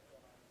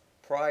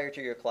prior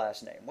to your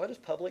class name. What does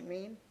public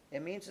mean?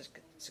 It means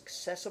it's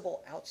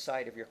accessible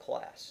outside of your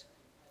class.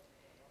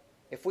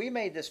 If we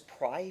made this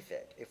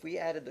private, if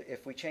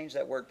we changed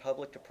that word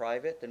public to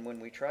private, then when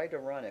we tried to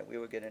run it, we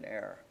would get an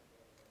error.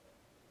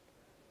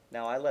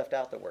 Now I left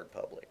out the word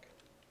public.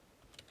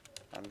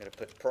 I'm going to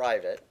put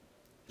private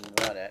and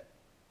run it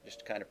just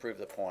to kind of prove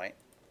the point.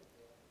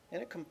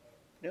 And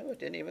no, it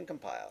didn't even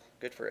compile.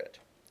 Good for it.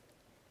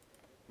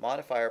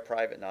 Modifier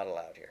private not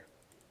allowed here.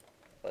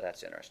 Well,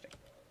 that's interesting.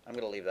 I'm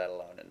going to leave that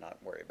alone and not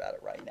worry about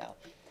it right now.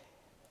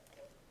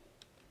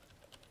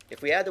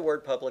 If we add the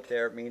word public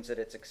there, it means that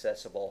it's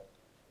accessible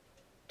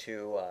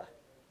to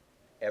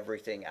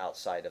everything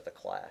outside of the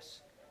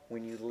class.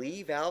 When you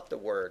leave out the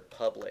word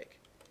public,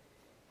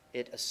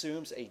 it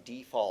assumes a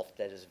default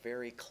that is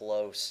very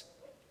close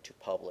to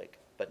public,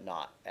 but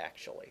not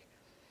actually.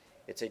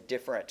 It's a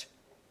different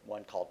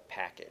one called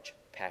package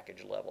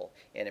level,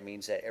 and it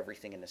means that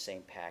everything in the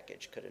same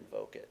package could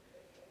invoke it.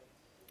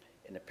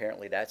 And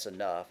apparently that's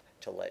enough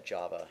to let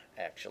Java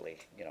actually,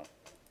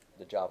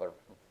 the Java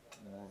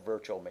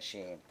virtual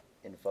machine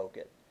invoke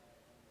it.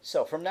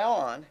 So from now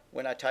on,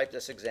 when I type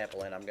this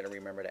example in, I'm going to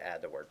remember to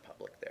add the word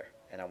public there,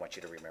 and I want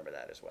you to remember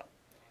that as well.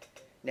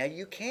 Now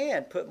you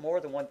can put more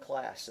than one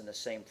class in the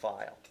same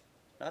file.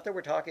 Not that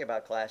we're talking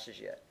about classes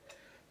yet,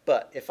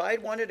 but if I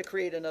wanted to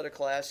create another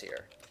class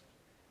here,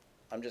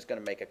 I'm just going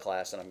to make a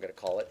class and I'm going to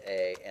call it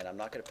A, and I'm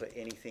not going to put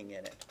anything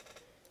in it.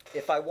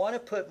 If I want to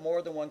put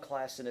more than one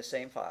class in the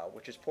same file,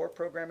 which is poor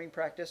programming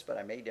practice, but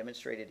I may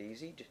demonstrate it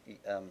easy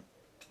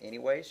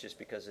anyways, just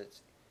because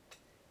it's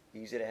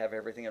easy to have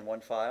everything in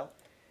one file,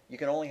 you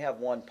can only have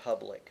one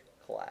public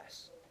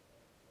class.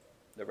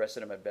 The rest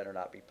of them had better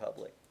not be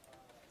public.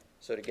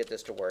 So to get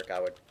this to work, I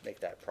would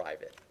make that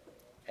private,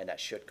 and that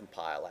should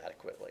compile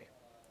adequately.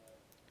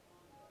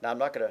 Now I'm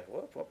not going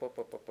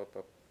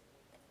to,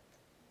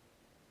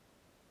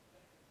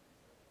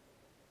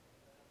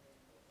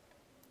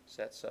 Is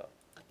that so?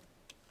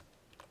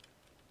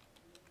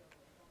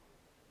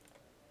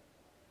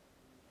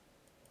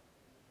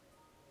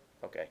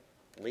 Okay,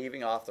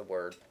 leaving off the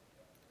word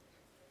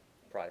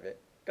private,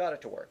 got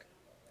it to work.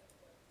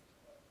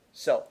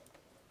 So,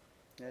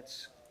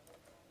 let's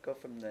go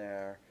from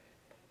there.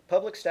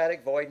 Public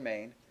static void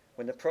main.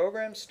 When the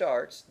program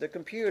starts, the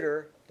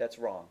computer, that's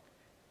wrong.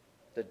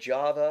 The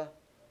Java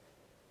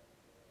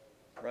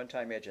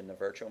runtime engine, the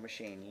virtual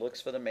machine,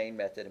 looks for the main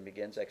method and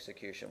begins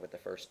execution with the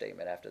first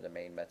statement after the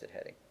main method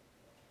heading.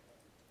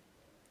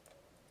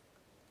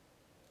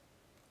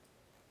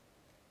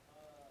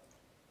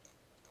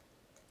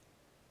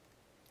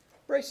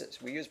 Braces.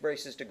 We use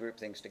braces to group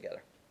things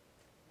together.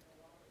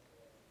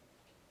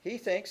 He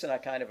thinks, and I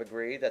kind of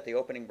agree, that the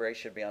opening brace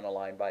should be on a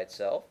line by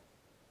itself,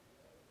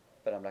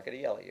 but I'm not going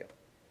to yell at you.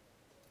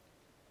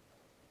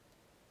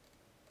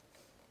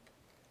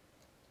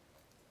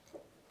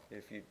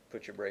 If you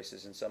put your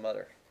braces in some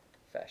other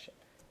fashion,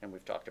 and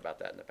we've talked about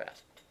that in the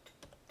past.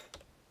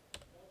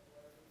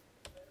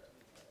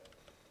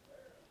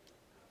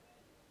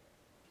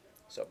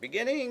 So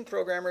beginning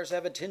programmers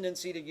have a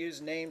tendency to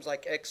use names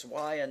like X,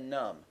 Y, and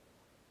num,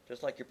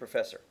 just like your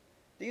professor.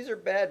 These are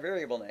bad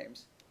variable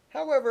names.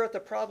 However, if the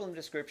problem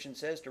description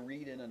says to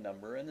read in a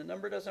number and the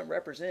number doesn't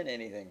represent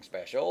anything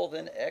special,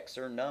 then X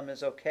or num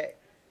is okay.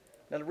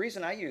 Now the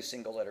reason I use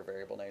single letter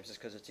variable names is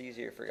because it's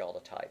easier for y'all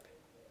to type.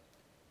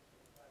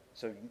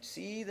 So you can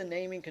see the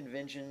naming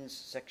conventions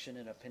section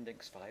in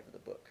Appendix 5 of the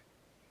book.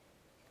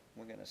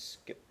 We're going to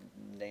skip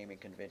naming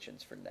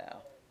conventions for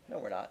now. No,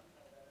 we're not.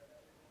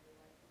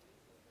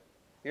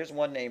 Here's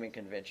one naming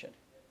convention.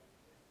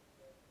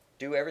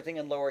 Do everything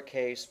in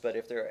lowercase, but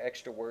if there are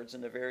extra words in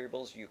the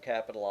variables, you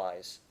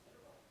capitalize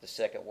the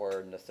second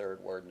word and the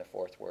third word and the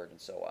fourth word and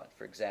so on.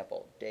 For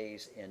example,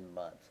 days in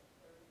month.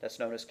 That's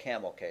known as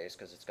camel case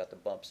because it's got the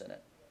bumps in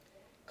it.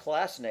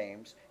 Class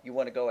names, you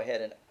want to go ahead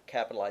and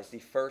capitalize the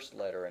first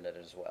letter in it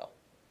as well.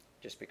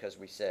 Just because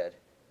we said,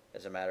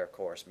 as a matter of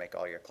course, make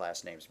all your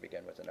class names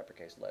begin with an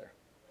uppercase letter.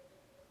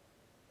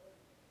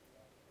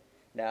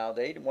 Now,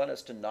 they want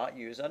us to not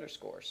use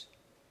underscores.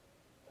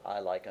 I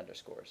like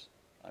underscores.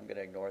 I'm going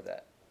to ignore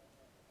that.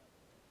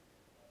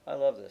 I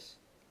love this.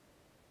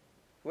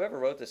 Whoever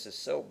wrote this is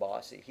so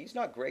bossy. He's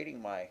not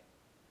grading my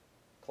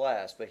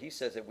class, but he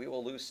says that we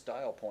will lose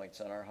style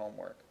points on our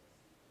homework.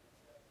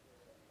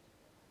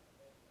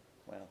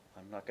 Well,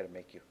 I'm not going to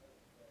make you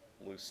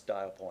lose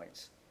style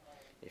points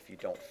if you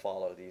don't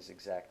follow these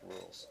exact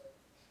rules.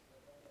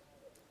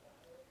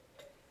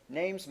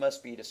 Names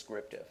must be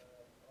descriptive.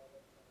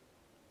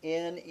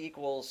 N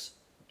equals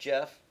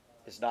Jeff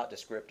is not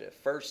descriptive.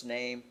 First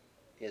name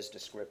is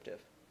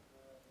descriptive.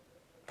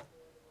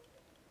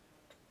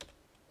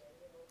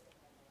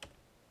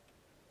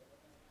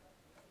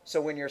 So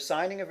when you're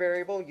assigning a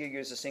variable, you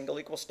use a single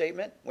equal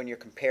statement. When you're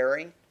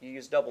comparing, you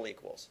use double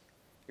equals.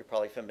 You're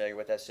probably familiar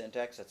with that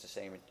syntax. That's the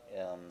same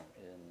in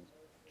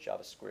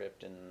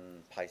JavaScript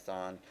and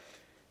Python.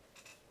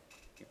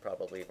 You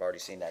probably have already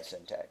seen that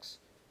syntax.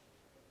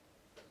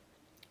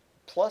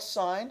 Plus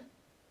sign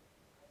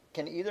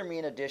can either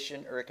mean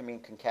addition or it can mean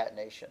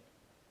concatenation.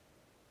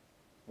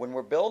 When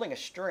we're building a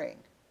string,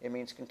 it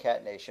means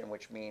concatenation,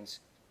 which means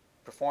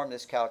perform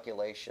this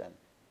calculation,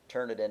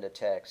 turn it into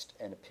text,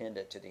 and append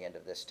it to the end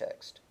of this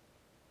text.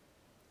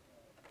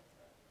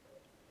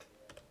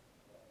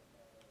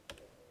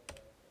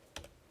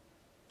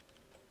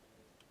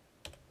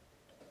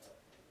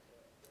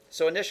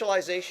 So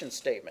initialization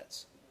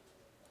statements.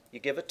 You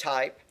give a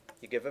type,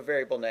 you give a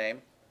variable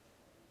name.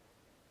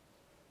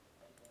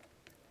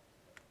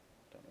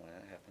 Don't know why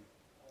that happened.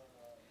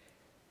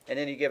 And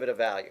then you give it a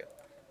value.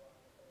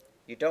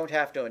 You don't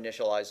have to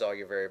initialize all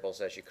your variables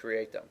as you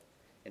create them.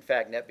 In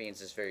fact,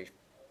 NetBeans is very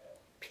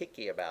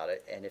picky about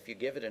it, and if you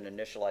give it an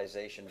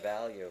initialization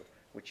value,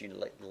 which you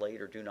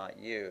later do not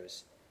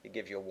use, it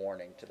gives you a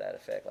warning to that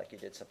effect, like you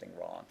did something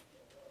wrong.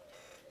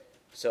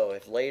 So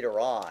if later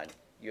on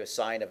you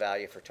assign a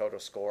value for total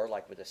score,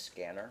 like with a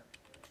scanner,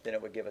 then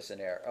it would give us an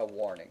error, a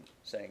warning,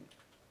 saying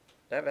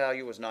that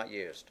value was not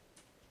used.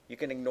 You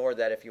can ignore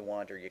that if you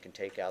want, or you can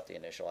take out the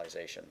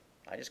initialization.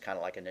 I just kind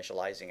of like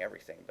initializing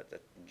everything, but the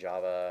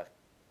Java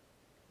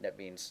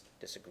NetBeans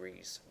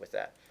disagrees with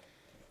that.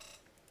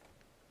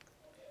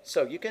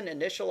 So you can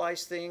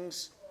initialize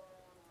things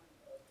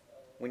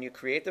when you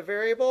create the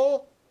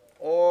variable,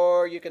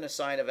 or you can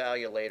assign a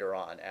value later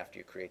on after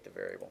you create the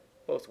variable.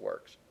 Both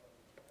works.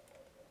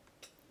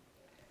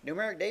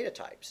 Numeric data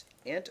types,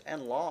 int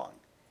and long.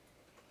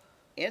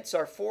 Ints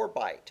are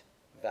 4-byte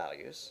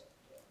values.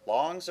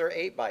 Longs are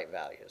 8-byte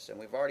values. And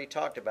we've already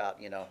talked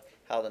about,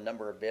 how the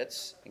number of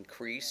bits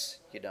increase,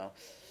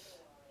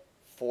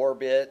 4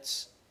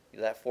 bits,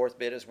 that 4th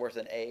bit is worth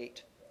an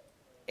 8.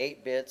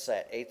 8 bits,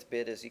 that 8th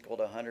bit is equal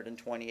to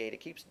 128. It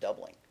keeps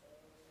doubling.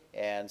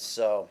 And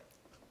so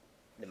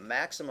the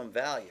maximum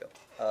value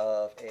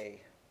of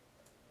a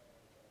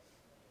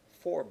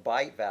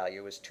 4-byte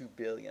value is 2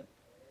 billion.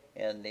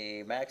 And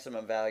the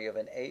maximum value of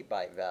an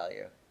 8-byte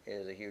value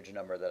is a huge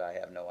number that I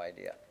have no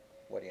idea.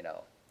 What do you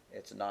know?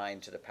 It's 9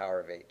 to the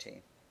power of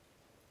 18.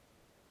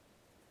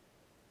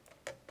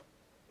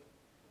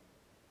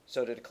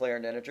 So to declare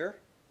an integer,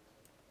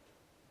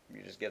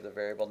 you just give the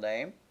variable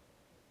name,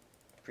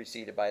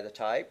 preceded by the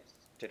type.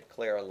 To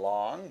declare a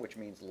long, which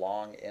means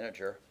long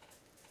integer,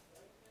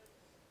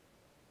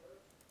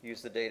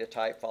 use the data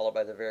type followed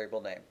by the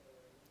variable name.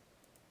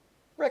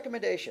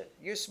 Recommendation: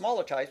 use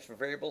smaller types for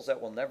variables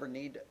that will never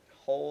need to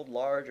hold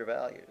larger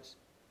values.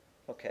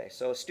 Okay,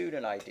 so a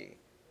student ID.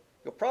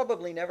 You'll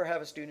probably never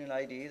have a student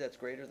ID that's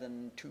greater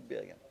than 2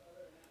 billion.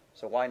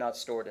 So why not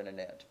store it in an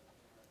int?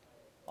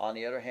 On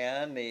the other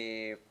hand,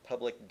 the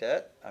public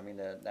debt,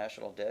 the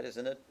national debt is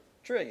in the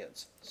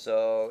trillions.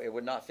 So it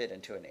would not fit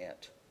into an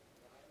int.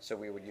 So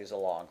we would use a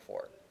long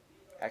for it.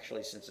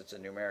 Actually, since it's a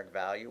numeric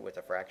value with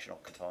a fractional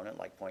component,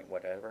 like point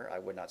whatever, I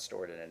would not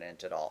store it in an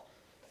int at all.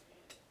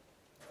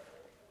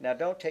 Now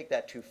don't take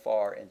that too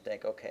far and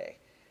think, okay,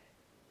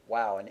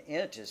 wow, an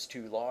int is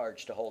too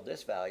large to hold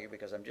this value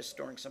because I'm just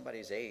storing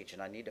somebody's age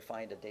and I need to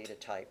find a data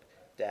type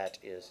that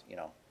is,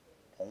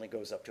 only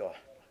goes up to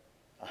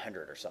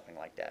 100 or something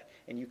like that.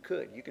 And you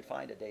could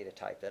find a data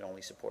type that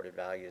only supported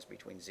values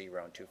between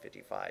 0 and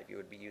 255. You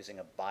would be using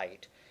a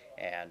byte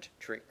and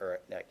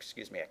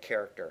a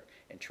character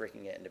and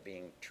tricking it into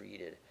being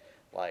treated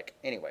like,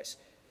 anyways.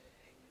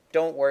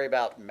 Don't worry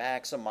about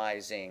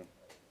maximizing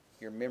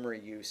your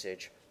memory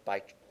usage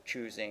by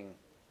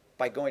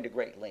going to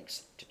great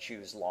lengths to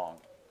choose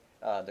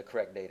the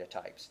correct data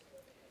types.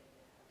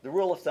 The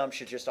rule of thumb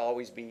should just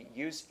always be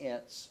use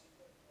ints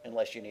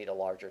unless you need a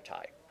larger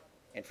type.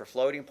 And for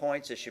floating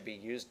points, it should be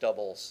use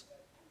doubles,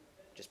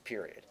 just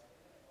period.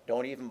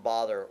 Don't even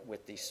bother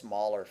with the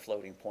smaller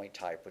floating point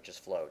type, which is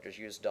float. Just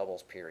use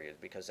doubles, period,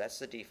 because that's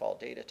the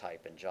default data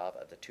type in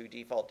Java. The two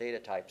default data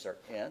types are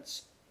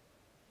ints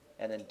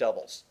and then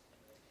doubles.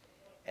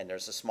 And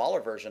there's a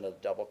smaller version of the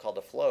double called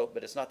the float,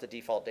 but it's not the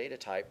default data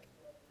type.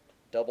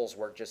 Doubles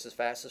work just as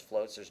fast as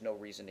floats. There's no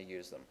reason to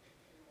use them.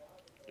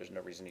 There's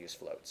no reason to use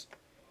floats.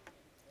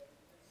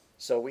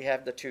 So we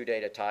have the two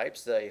data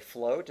types. The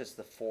float is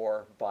the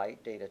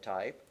 4-byte data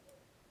type.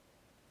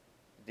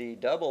 The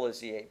double is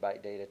the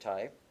 8-byte data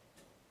type.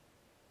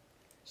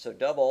 So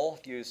double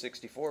use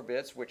 64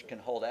 bits, which can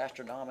hold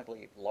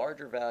astronomically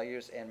larger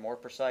values and more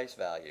precise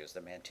values.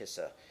 The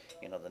mantissa,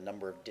 the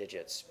number of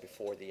digits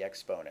before the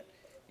exponent.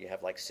 You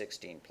have like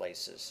 16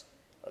 places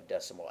of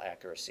decimal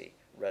accuracy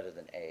rather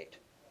than 8.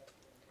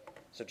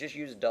 So just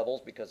use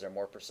doubles because they're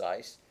more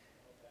precise.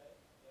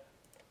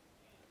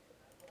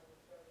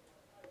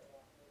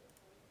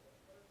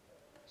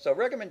 So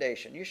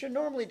recommendation: you should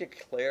normally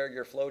declare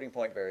your floating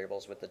point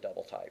variables with the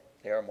double type.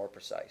 They are more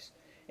precise.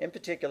 In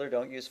particular,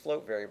 don't use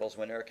float variables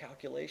when there are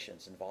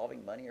calculations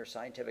involving money or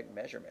scientific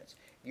measurements.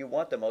 You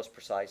want the most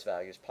precise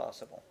values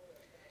possible.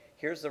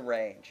 Here's the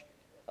range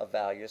of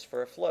values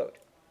for a float.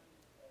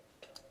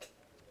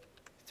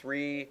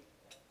 3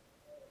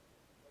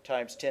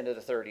 times 10 to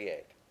the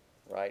 38,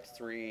 right?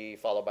 3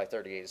 followed by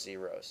 38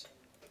 zeros.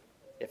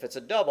 If it's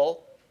a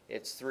double,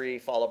 it's 3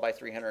 followed by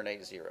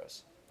 308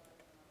 zeros.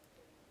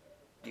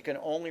 You can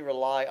only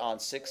rely on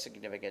 6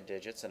 significant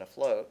digits in a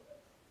float,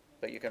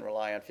 but you can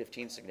rely on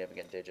 15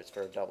 significant digits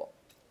for a double.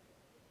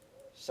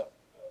 So,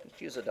 just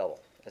use a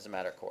double as a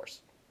matter of course.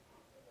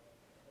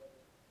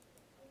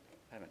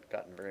 I haven't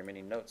gotten very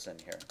many notes in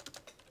here.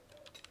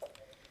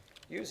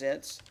 Use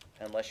ints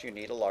unless you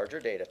need a larger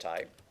data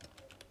type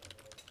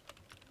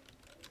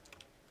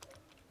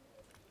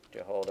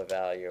to hold a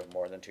value of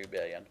more than 2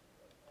 billion.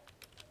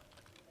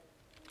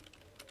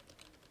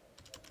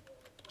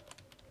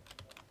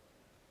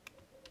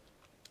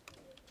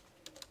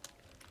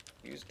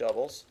 use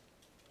doubles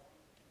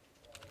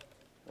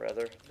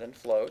rather than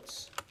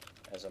floats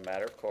as a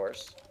matter of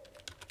course,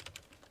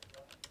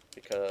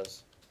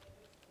 because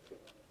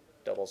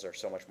doubles are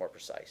so much more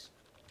precise.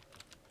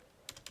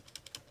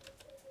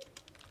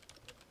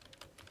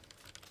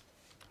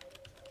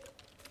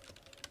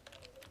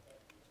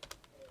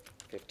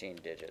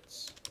 .15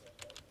 digits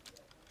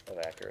of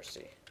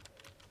accuracy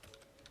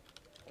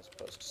as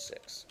opposed to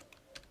 6.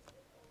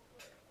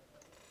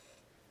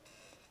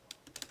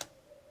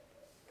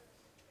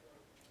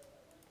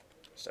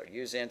 So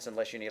use ints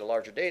unless you need a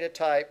larger data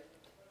type,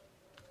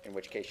 in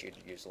which case you'd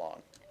use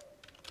long.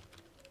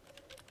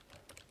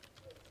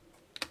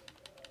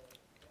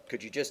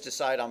 Could you just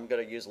decide I'm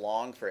going to use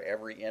long for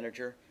every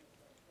integer?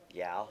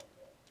 Yeah,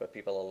 but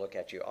people will look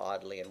at you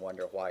oddly and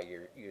wonder why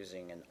you're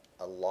using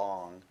a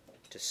long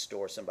to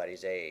store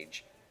somebody's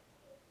age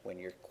when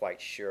you're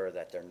quite sure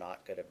that they're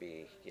not going to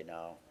be,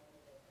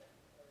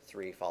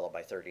 3 followed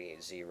by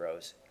 38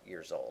 zeros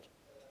years old.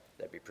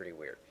 That'd be pretty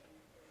weird.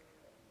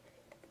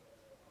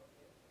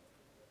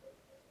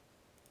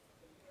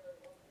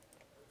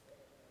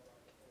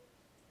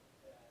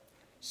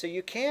 So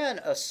you can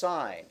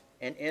assign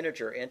an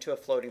integer into a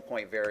floating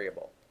point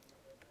variable.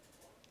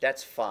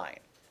 That's fine.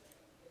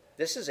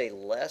 This is a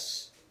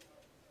less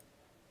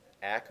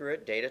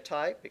accurate data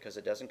type because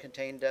it doesn't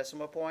contain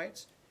decimal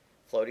points.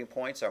 Floating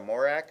points are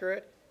more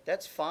accurate.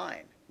 That's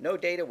fine. No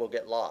data will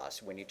get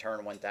lost when you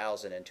turn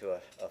 1,000 into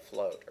a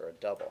float or a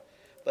double.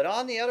 But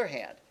on the other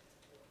hand,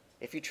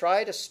 if you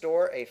try to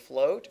store a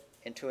float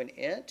into an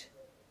int,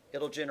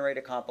 it'll generate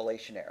a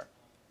compilation error.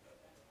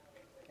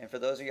 And for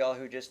those of y'all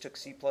who just took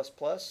C++,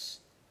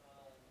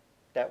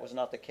 that was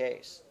not the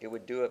case. It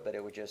would do it, but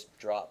it would just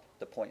drop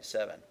the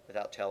 0.7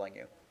 without telling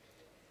you.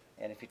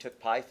 And if you took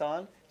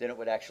Python, then it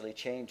would actually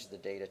change the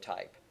data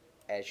type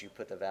as you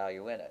put the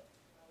value in it.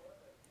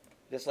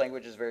 This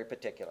language is very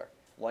particular.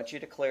 Once you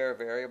declare a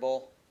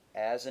variable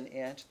as an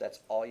int, that's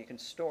all you can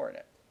store in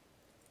it.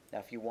 Now,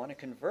 if you want to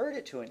convert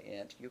it to an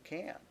int, you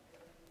can.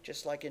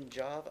 Just like in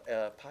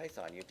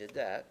Python, you did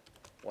that.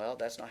 Well,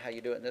 that's not how you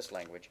do it in this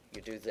language.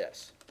 You do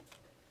this.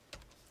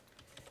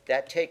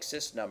 That takes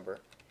this number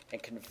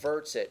and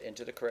converts it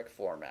into the correct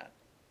format.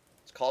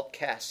 It's called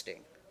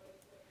casting.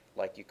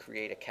 Like you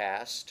create a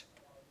cast,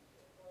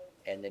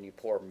 and then you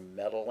pour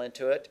metal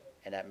into it,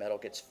 and that metal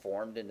gets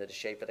formed into the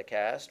shape of the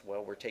cast.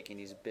 Well, we're taking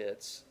these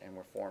bits and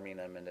we're forming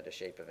them into the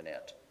shape of an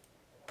int.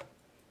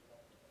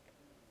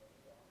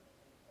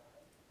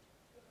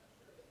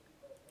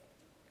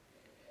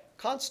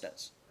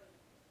 Constants.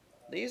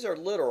 These are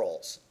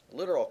literals,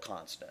 literal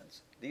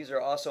constants. These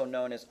are also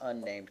known as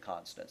unnamed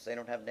constants. They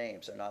don't have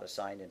names. They're not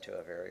assigned into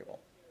a variable.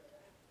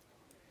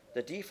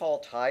 The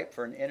default type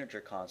for an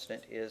integer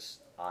constant is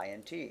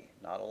int,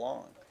 not a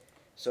long.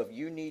 So if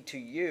you need to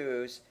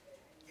use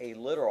a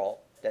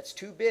literal that's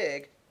too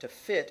big to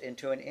fit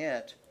into an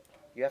int,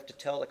 you have to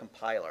tell the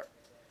compiler.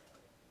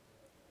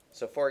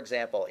 So for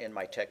example, in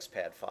my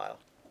TextPad file,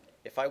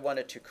 if I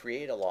wanted to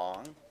create a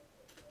long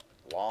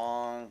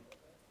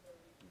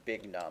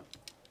big num,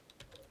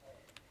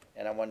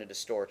 and I wanted to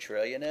store a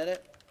trillion in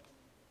it,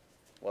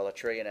 well, a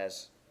trillion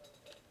has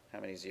how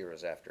many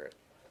zeros after it?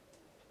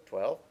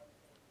 12?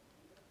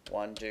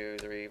 1, 2,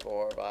 3,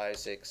 4, 5,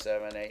 6,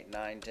 7, 8,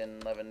 9, 10,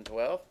 11,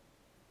 12.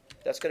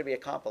 That's going to be a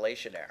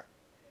compilation error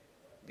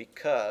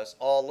because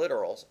all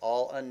literals,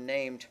 all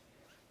unnamed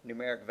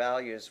numeric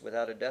values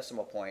without a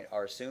decimal point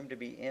are assumed to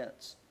be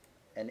ints.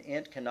 An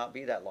int cannot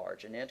be that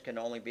large. An int can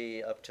only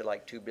be up to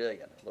like 2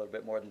 billion, a little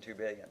bit more than 2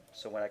 billion.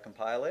 So when I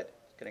compile it,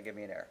 it's going to give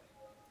me an error.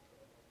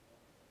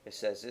 It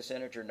says this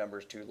integer number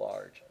is too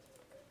large.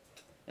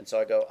 And so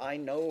I go, I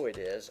know it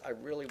is. I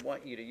really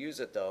want you to use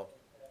it though.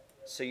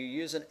 So you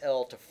use an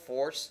L to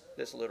force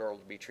this literal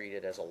to be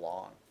treated as a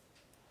long.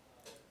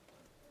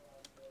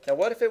 Now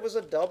what if it was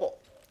a double?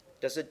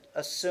 Does it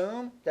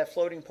assume that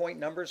floating point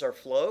numbers are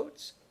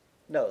floats?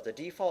 No, the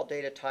default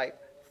data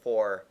type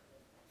for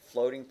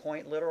floating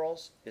point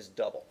literals is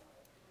double.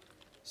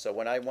 So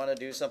when I want to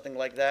do something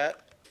like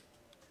that,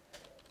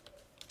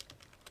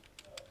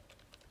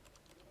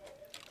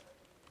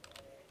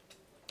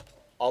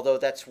 although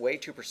that's way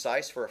too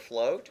precise for a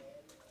float,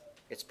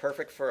 it's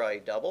perfect for a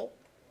double,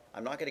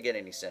 I'm not going to get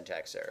any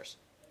syntax errors.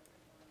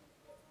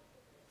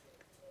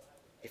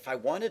 If I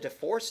wanted to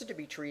force it to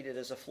be treated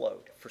as a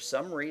float for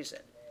some reason,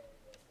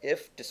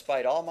 if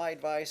despite all my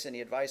advice and the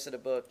advice of the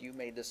book you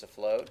made this a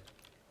float,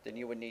 then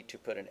you would need to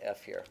put an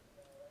F here.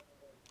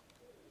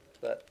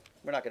 But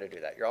we're not going to do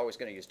that. You're always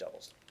going to use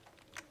doubles.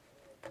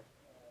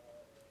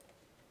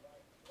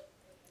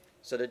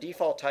 So the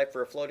default type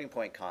for a floating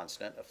point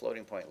constant, a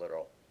floating point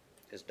literal,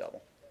 is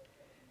double.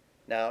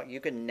 Now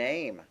you can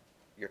name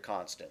your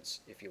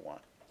constants if you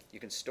want. You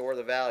can store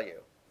the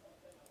value.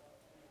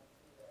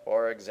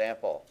 For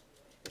example,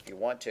 if you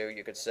want to,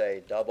 you could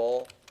say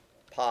double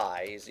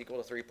pi is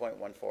equal to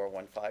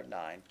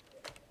 3.14159.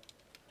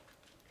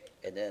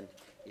 And then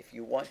if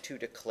you want to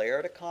declare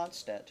it a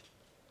constant,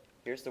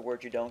 here's the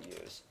word you don't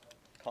use,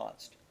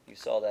 const. You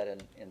saw that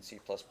in C++.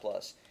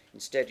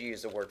 Instead you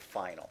use the word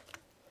final.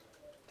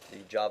 The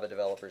Java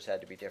developers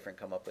had to be different,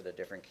 come up with a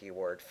different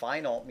keyword.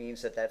 Final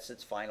means that that's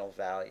its final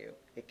value.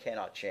 It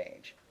cannot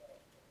change.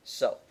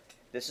 So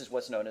this is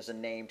what's known as a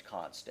named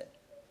constant.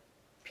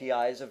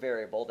 Pi is a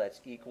variable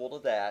that's equal to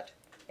that,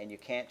 and you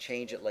can't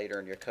change it later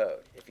in your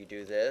code. If you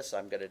do this,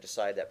 I'm going to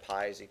decide that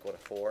pi is equal to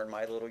 4 in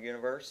my little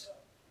universe.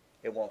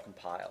 It won't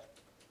compile.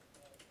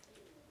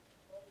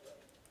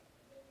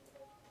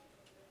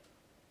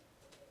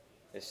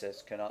 It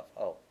says cannot,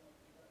 oh,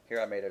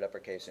 here I made it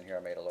uppercase and here I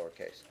made it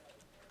lowercase.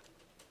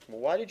 Well,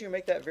 why did you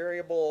make that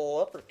variable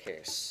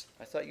uppercase?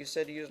 I thought you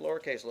said to use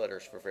lowercase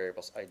letters for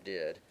variables. I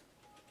did.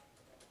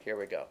 Here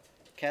we go.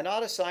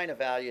 Cannot assign a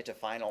value to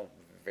final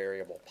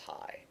variable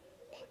pi.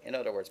 In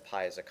other words,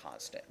 pi is a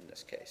constant in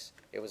this case.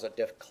 It was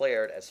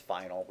declared as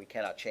final. We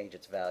cannot change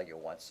its value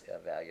once a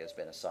value has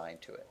been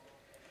assigned to it.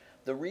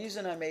 The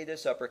reason I made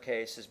this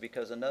uppercase is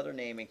because another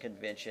naming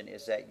convention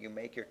is that you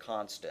make your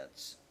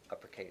constants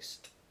uppercase.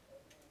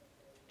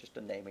 Just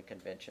a naming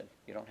convention.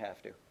 You don't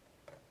have to.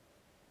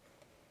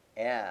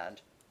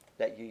 And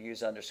that you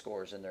use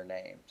underscores in their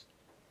names.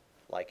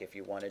 Like if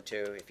you wanted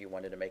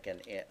to make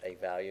a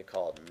value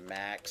called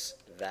max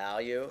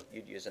value,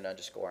 you'd use an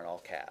underscore in all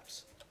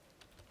caps.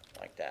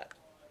 Like that.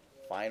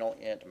 Final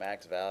int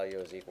max value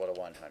is equal to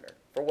 100.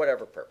 For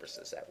whatever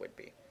purposes that would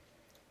be.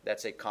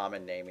 That's a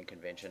common naming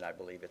convention. I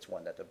believe it's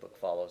one that the book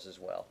follows as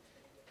well.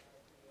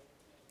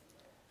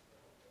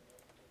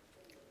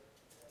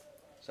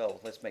 So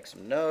let's make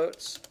some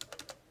notes.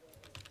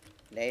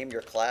 Name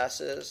your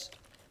classes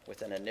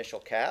with an initial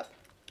cap.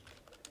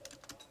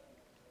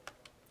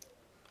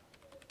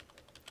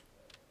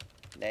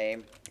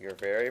 Name your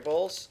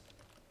variables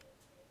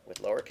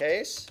with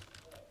lowercase,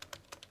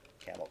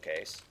 camel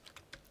case.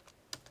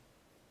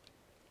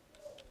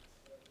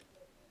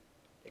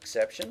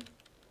 Exception.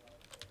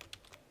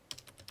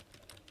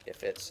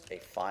 If it's a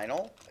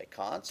final, a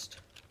const,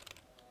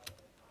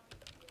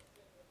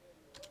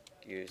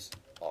 use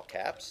all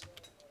caps.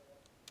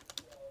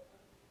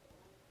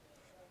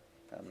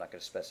 I'm not going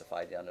to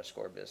specify the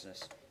underscore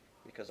business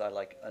because I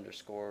like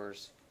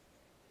underscores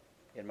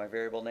in my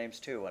variable names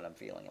too when I'm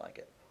feeling like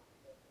it.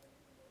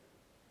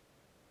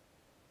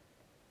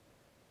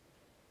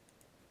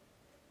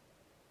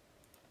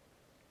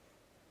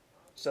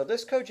 So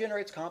this code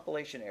generates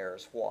compilation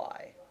errors.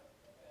 Why?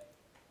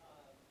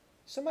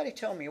 Somebody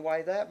tell me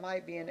why that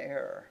might be an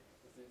error.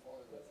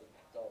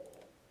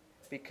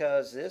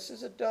 Because this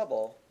is a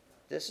double,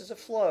 this is a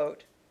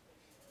float,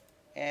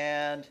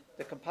 and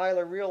the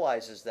compiler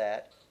realizes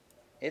that.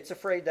 It's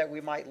afraid that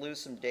we might lose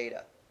some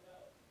data.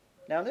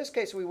 Now in this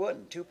case we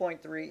wouldn't.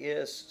 2.3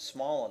 is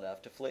small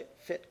enough to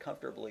fit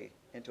comfortably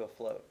into a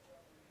float.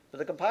 But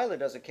the compiler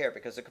doesn't care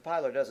because the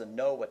compiler doesn't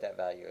know what that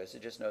value is.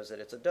 It just knows that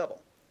it's a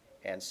double.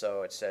 And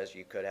so it says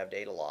you could have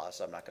data loss.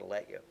 I'm not going to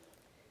let you.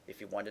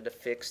 If you wanted to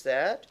fix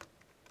that,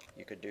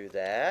 you could do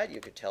that. You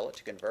could tell it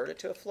to convert it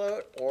to a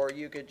float, or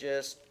you could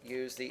just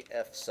use the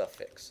F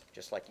suffix,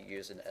 just like you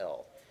use an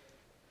L.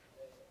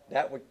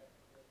 That would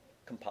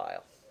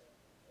compile.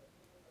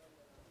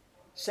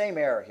 Same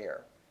error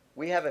here.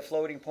 We have a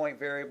floating point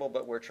variable,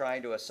 but we're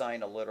trying to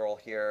assign a literal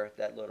here.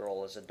 That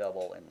literal is a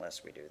double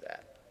unless we do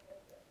that.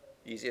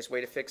 Easiest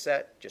way to fix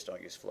that, just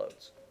don't use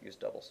floats. Use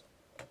doubles.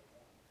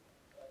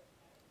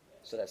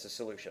 So that's the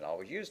solution.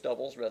 Always use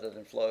doubles rather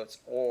than floats,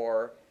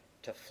 or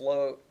to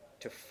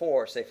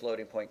force a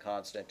floating point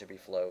constant to be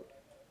float,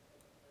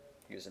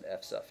 use an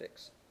F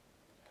suffix.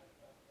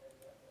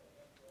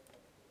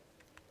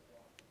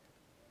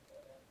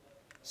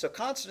 So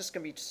constants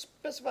can be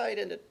specified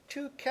into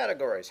two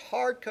categories,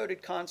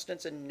 hard-coded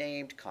constants and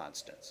named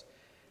constants.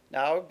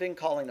 Now I've been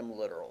calling them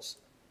literals.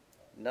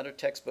 Another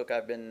textbook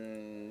I've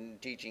been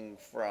teaching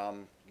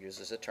from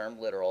uses the term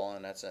literal,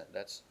 and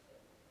that's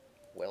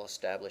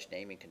well-established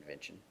naming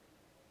convention.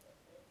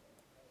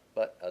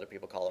 But other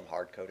people call them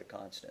hard-coded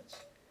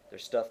constants.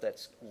 There's stuff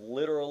that's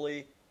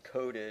literally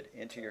coded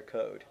into your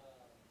code.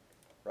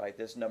 Right?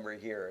 This number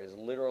here is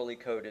literally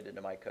coded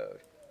into my code.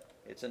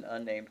 It's an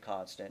unnamed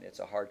constant. It's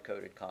a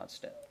hard-coded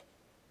constant.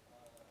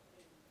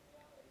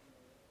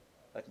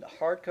 A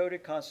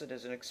hard-coded constant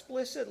is an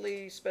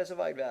explicitly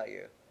specified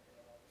value.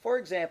 For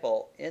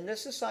example, in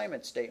this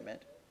assignment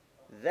statement,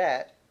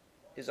 that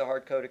is a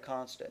hard-coded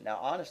constant. Now,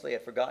 honestly,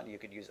 I'd forgotten you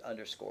could use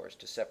underscores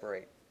to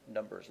separate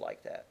numbers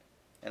like that.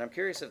 And I'm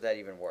curious if that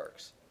even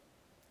works.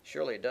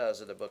 Surely it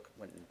does, or the book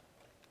wouldn't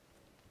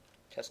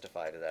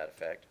testify to that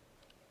effect.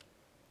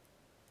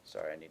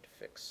 Sorry, I need to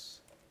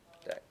fix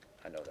that.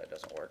 I know that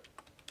doesn't work.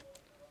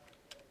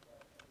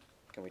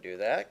 Can we do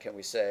that? Can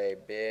we say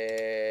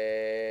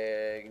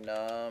big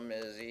num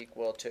is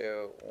equal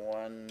to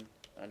 1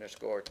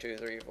 underscore 2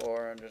 3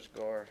 4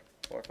 underscore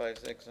 4 5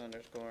 6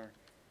 underscore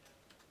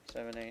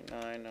 7 8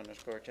 9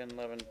 underscore 10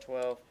 11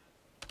 12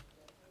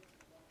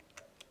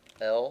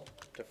 L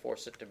to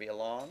force it to be a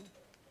long.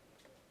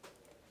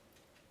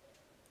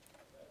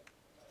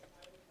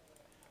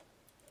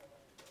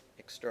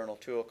 External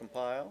tool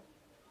compile.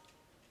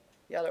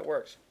 Yeah, that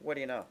works. What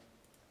do you know?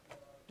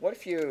 What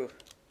if you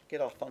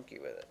get all funky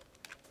with it?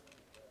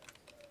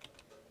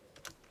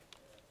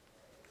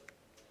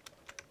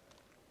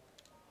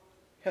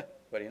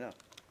 What do you know?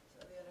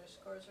 So the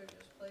underscores are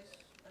just placed,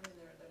 I mean,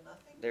 they're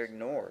nothing? They're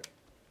ignored.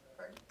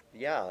 Pardon?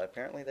 Yeah,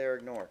 apparently they're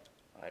ignored.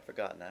 I'd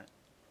forgotten that.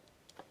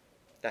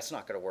 That's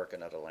not going to work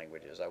in other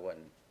languages. I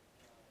wouldn't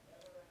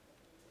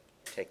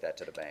take that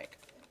to the bank.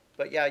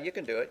 But yeah, you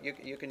can do it.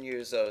 You can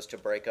use those to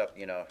break up,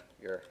 you know,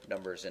 your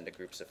numbers into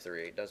groups of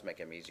 3. It does make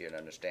them easier to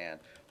understand.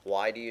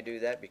 Why do you do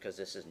that? Because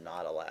this is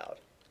not allowed.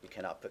 You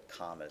cannot put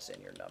commas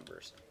in your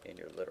numbers, in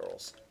your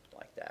literals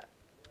like that.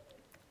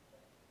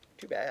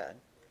 Too bad.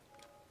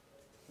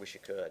 Wish you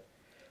could.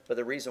 But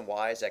the reason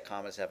why is that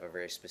commas have a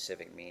very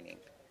specific meaning.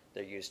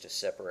 They're used to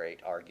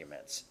separate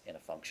arguments in a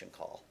function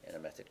call, in a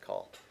method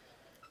call.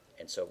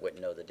 And so it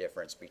wouldn't know the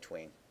difference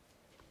between.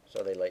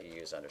 So they let you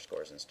use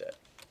underscores instead.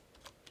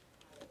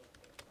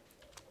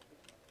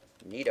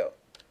 Neato.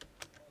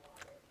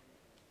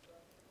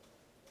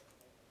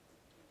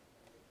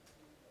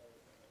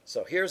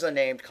 So here's a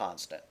named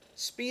constant.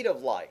 Speed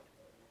of light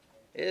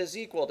is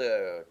equal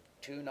to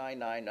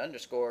 299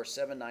 underscore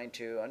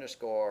 792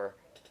 underscore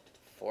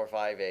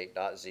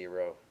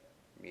 458.0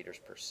 meters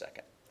per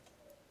second.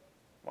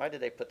 Why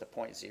did they put the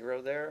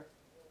 0.0 there?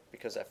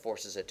 Because that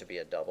forces it to be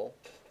a double.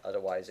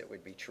 Otherwise it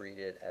would be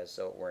treated as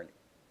though it were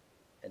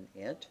an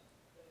int.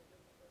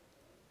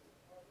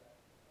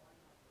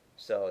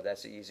 So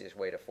that's the easiest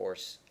way to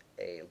force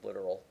a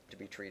literal to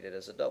be treated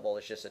as a double.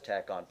 It's just a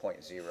tack on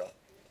 0.0.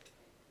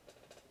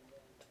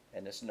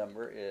 And this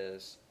number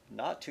is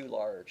not too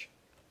large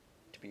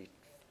to be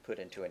put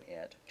into an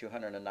int.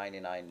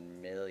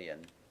 299 million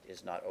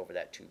is not over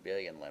that 2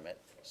 billion limit,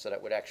 so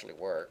that would actually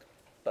work.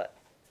 But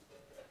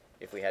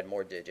if we had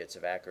more digits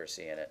of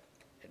accuracy in it,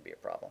 it'd be a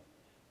problem.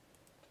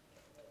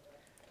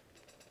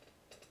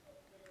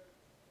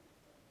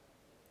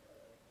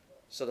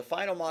 So the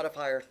final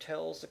modifier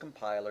tells the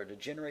compiler to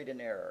generate an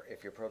error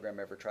if your program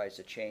ever tries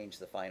to change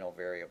the final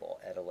variable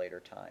at a later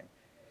time.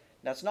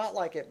 Now it's not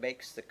like it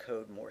makes the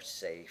code more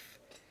safe,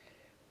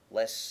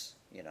 less,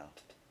 you know,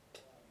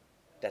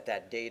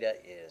 that data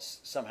is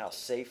somehow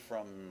safe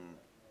from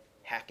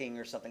hacking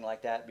or something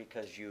like that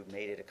because you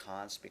made it a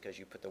const, because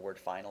you put the word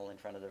final in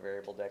front of the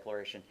variable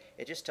declaration.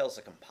 It just tells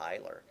the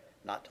compiler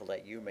not to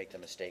let you make the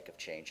mistake of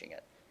changing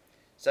it.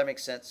 Does that make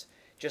sense?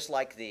 Just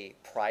like the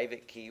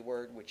private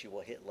keyword, which you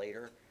will hit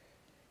later,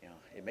 you know,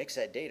 it makes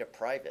that data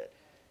private.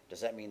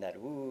 Does that mean that,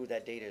 ooh,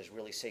 that data is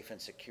really safe and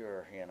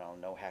secure, you know,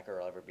 no hacker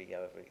will ever be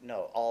able to?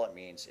 No, all it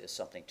means is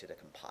something to the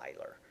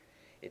compiler.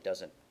 It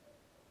doesn't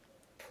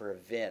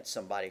prevent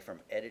somebody from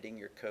editing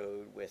your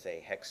code with a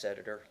hex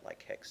editor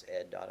like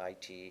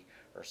hexed.it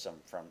or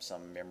from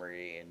some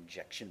memory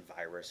injection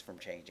virus from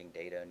changing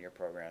data in your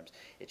programs.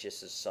 It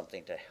just is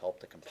something to help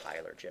the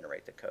compiler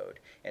generate the code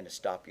and to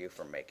stop you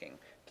from making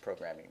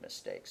programming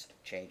mistakes,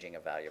 changing a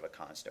value of a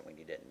constant when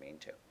you didn't mean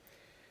to.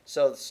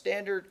 So the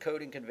standard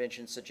coding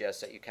convention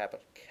suggests that you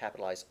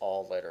capitalize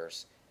all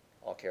letters,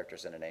 all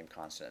characters in a named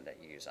constant, and that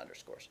you use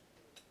underscores.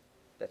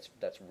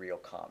 That's real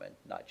common,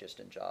 not just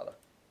in Java.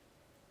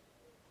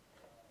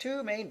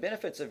 2 main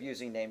benefits of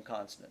using named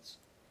constants.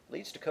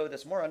 Leads to code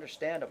that's more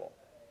understandable.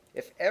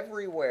 If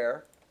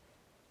everywhere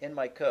in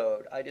my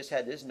code I just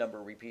had this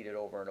number repeated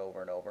over and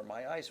over and over,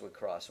 my eyes would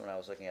cross when I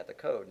was looking at the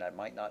code and I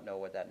might not know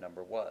what that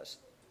number was.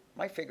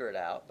 Might figure it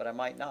out, but I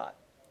might not.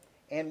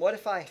 And what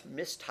if I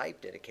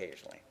mistyped it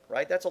occasionally,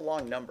 right? That's a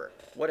long number.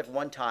 What if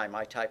one time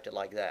I typed it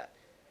like that?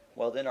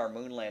 Well, then our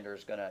moon lander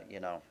is going to, you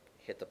know,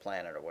 hit the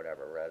planet or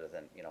whatever rather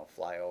than, you know,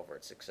 fly over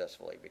it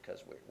successfully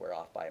because we're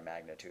off by a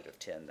magnitude of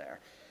 10 there.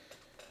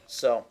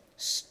 So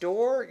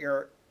store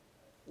your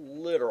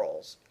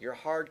literals, your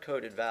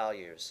hard-coded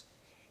values,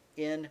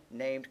 in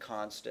named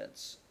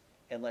constants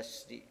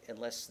unless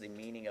the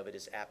meaning of it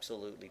is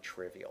absolutely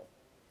trivial.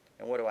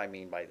 And what do I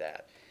mean by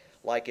that?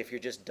 Like if you're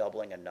just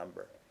doubling a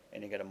number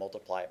and you're going to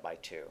multiply it by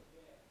 2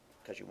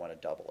 because you want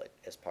to double it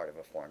as part of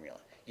a formula.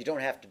 You don't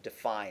have to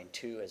define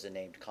 2 as a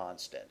named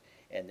constant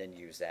and then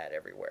use that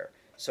everywhere.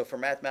 So for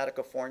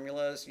mathematical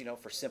formulas, you know,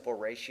 for simple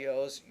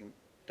ratios, you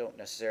don't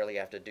necessarily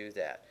have to do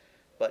that.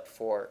 But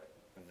for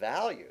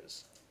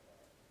values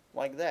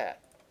like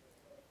that,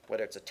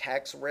 whether it's a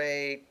tax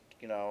rate,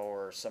 you know,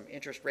 or some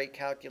interest rate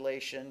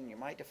calculation, you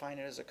might define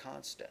it as a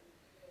constant.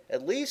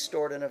 At least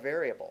store it in a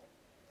variable.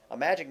 A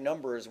magic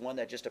number is one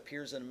that just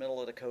appears in the middle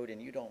of the code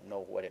and you don't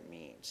know what it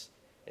means.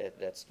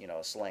 That's, you know,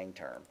 a slang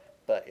term.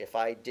 But if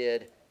I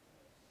did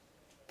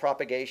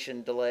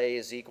propagation delay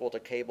is equal to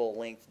cable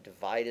length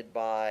divided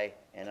by,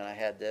 and I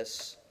had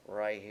this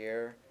right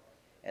here,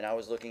 and I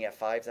was looking at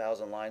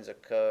 5,000 lines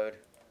of code,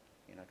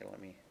 you're not going to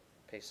let me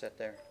paste that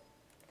there?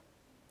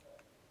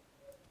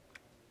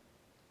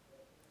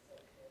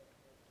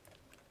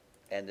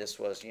 And this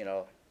was, you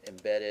know,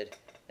 embedded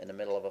in the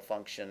middle of a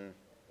function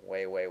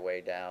way, way,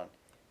 way down.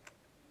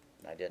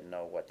 And I didn't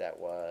know what that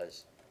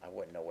was. I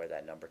wouldn't know where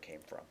that number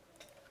came from.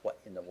 What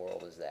in the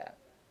world is that?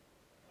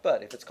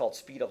 But if it's called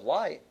speed of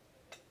light,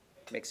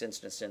 it makes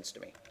instant sense to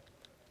me.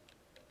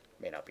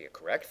 May not be a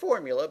correct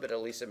formula, but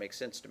at least it makes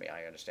sense to me.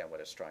 I understand what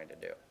it's trying to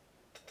do.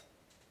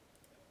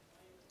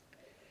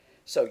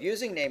 So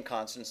using named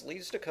constants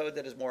leads to code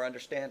that is more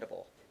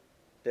understandable.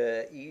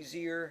 The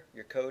easier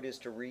your code is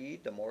to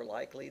read, the more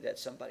likely that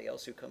somebody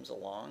else who comes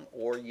along,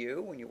 or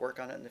you, when you work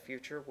on it in the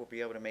future, will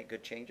be able to make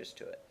good changes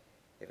to it.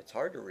 If it's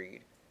hard to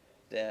read,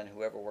 then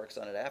whoever works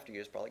on it after you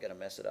is probably going to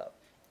mess it up,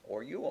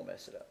 or you will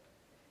mess it up.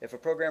 If a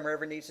programmer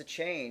ever needs to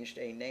change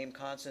a named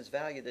constant's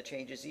value, the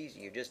change is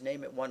easy. You just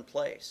name it one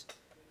place.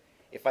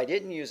 If I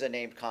didn't use a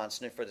named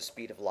constant for the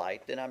speed of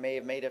light, then I may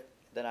have made it,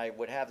 then I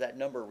would have that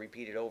number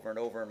repeated over and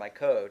over in my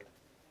code,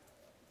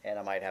 and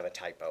I might have a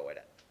typo in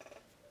it.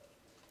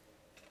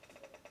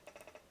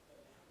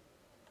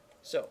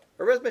 So,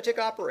 arithmetic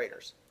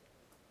operators: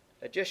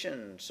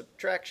 addition,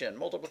 subtraction,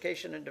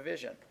 multiplication, and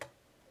division.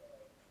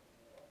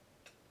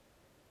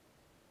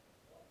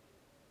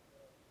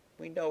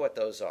 We know what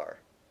those are.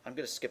 I'm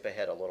going to skip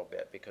ahead a little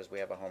bit because we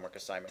have a homework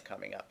assignment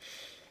coming up.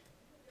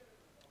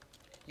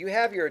 You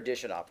have your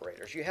addition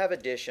operators. You have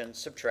addition,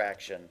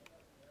 subtraction,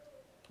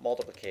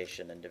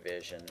 multiplication, and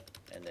division,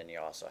 and then you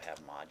also have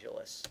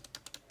modulus.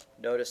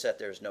 Notice that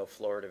there's no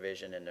floor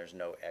division and there's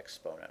no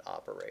exponent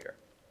operator.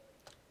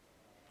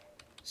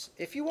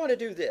 If you want to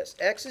do this,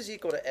 x is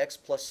equal to x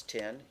plus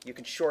 10, you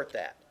can short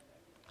that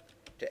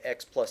to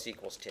x plus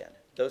equals 10.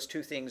 Those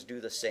two things do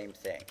the same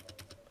thing.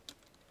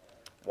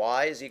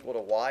 Y is equal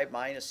to y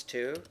minus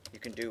 2, you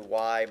can do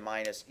y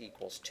minus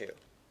equals 2.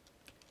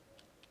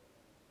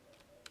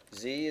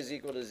 Z is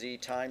equal to z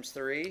times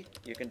 3,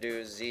 you can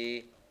do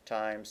z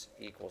times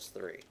equals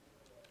 3.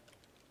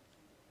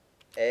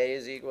 A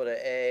is equal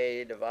to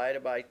a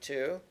divided by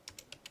 2,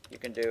 you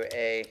can do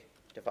a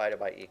divided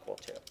by equal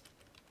 2.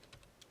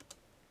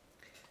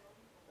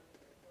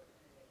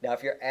 Now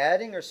if you're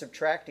adding or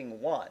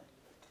subtracting 1,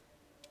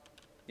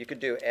 you could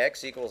do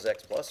x equals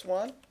x plus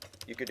 1,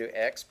 you could do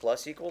x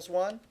plus equals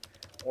 1,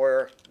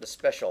 or the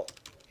special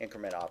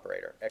increment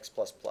operator, x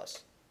plus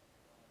plus.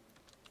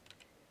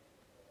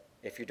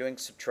 If you're doing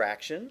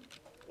subtraction,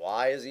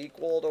 y is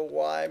equal to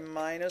y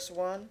minus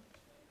 1,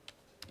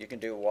 you can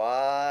do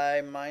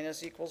y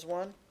minus equals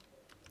 1,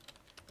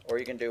 or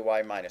you can do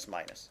y minus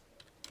minus.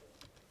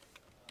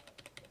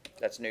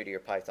 That's new to your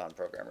Python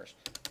programmers.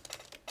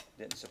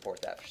 Didn't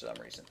support that for some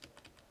reason.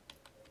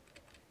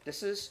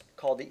 This is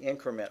called the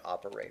increment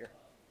operator.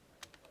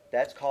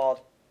 That's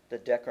called the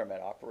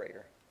decrement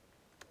operator.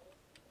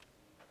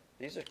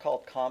 These are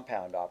called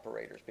compound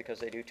operators because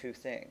they do two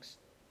things.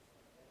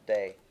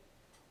 They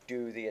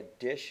do the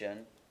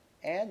addition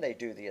and they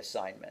do the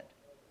assignment.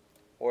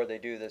 Or they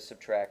do the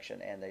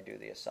subtraction and they do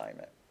the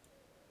assignment.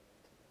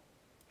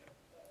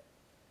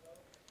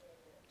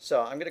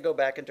 So I'm going to go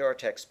back into our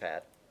text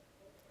pad.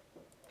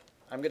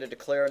 I'm going to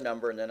declare a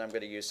number and then I'm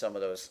going to use some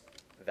of those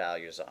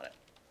values on it.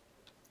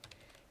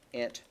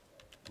 Int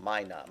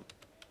mynum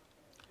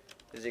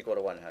is equal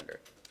to 100.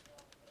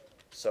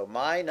 So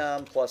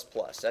mynum plus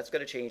plus, that's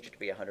going to change it to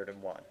be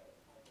 101.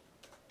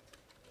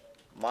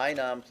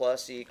 Mynum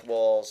plus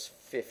equals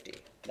 50.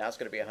 Now it's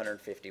going to be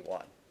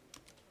 151.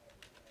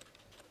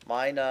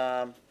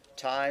 Mynum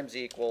times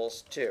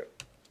equals 2.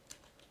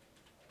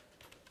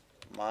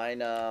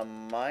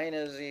 Mynum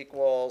minus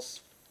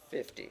equals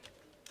 50.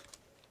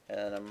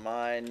 And a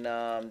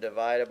mynum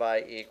divided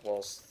by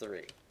equals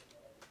 3.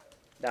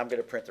 Now I'm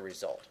going to print the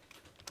result.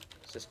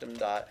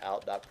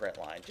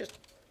 System.out.println. Just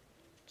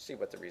see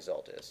what the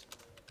result is.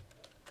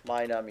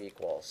 Mynum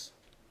equals,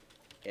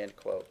 end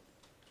quote,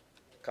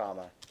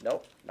 comma,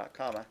 nope, not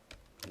comma.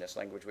 In this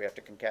language we have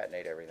to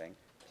concatenate everything,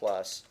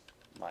 plus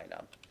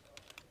mynum.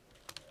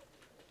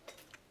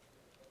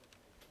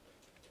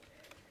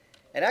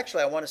 And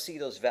actually I want to see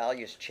those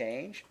values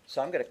change,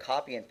 so I'm going to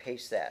copy and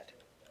paste that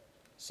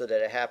so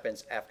that it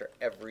happens after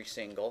every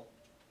single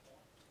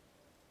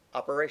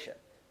operation.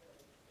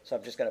 So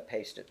I'm just going to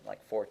paste it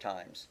like 4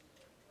 times.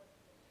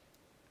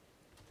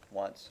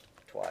 Once,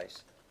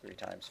 twice, 3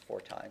 times,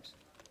 4 times.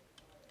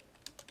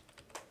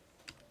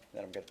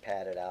 Then I'm going to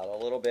pad it out a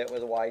little bit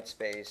with a white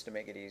space to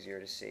make it easier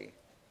to see.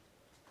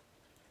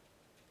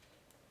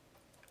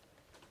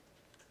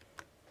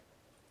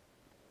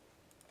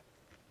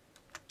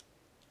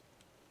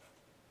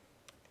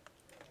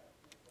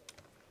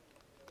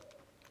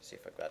 See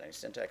if I've got any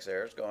syntax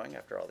errors going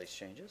after all these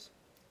changes.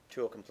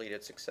 Tool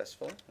completed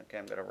successfully. Okay,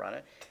 I'm going to run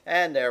it.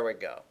 And there we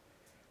go.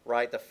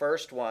 Right, the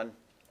first one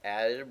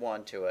added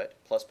 1 to it,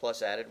 plus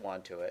plus added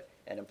 1 to it,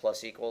 and then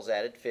plus equals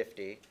added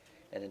 50,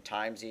 and then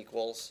times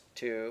equals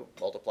 2,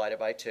 multiplied it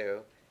by 2,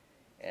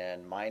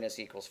 and minus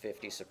equals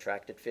 50,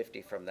 subtracted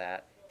 50 from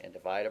that, and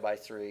divided by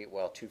 3,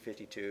 well,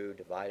 252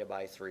 divided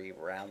by 3,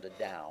 rounded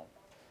down,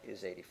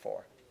 is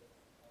 84.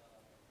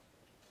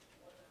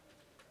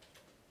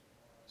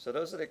 So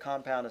those are the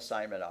compound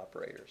assignment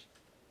operators.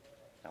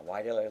 Now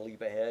why did I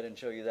leap ahead and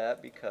show you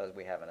that? Because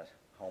we have a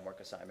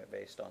homework assignment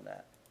based on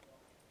that.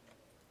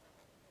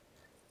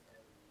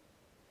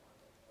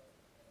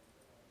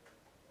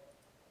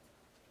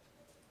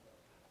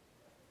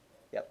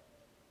 Yep,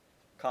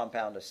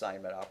 compound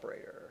assignment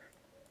operator.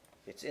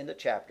 It's in the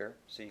chapter,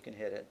 so you can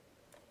hit it.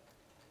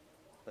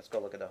 Let's go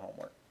look at the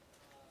homework.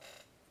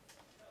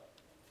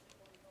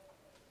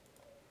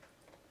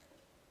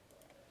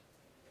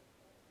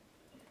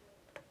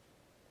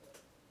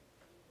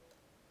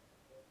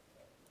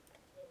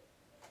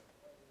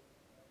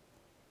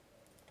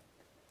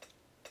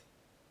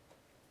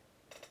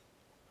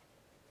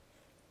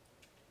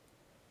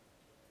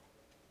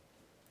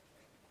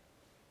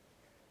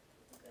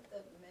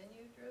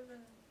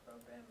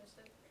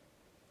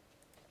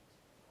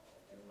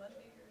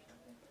 Monday or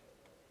something?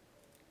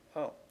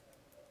 Oh,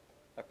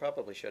 I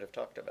probably should have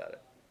talked about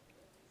it.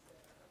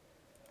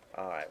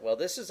 All right, well,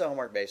 this is the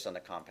homework based on the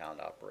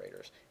compound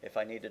operators. If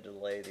I need to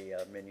delay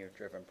the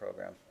menu-driven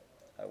program,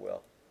 I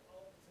will.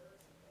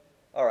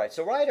 All right,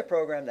 so write a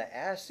program that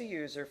asks the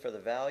user for the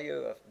value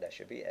of, that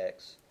should be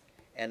x,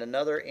 and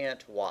another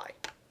int y.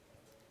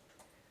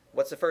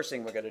 What's the first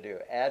thing we're going to do?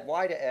 Add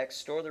y to x,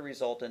 store the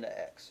result into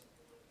x.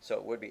 So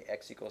it would be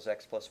x equals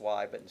x plus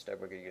y, but instead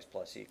we're going to use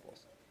plus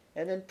equals.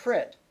 And then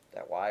print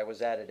that y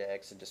was added to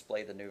x and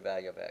display the new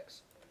value of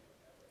x.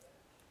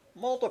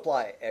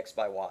 Multiply x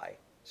by y,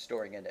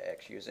 storing into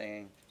x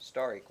using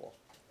star equal,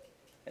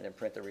 and then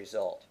print the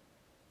result.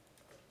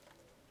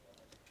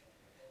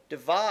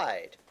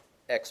 Divide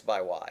x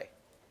by y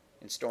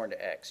and store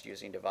into x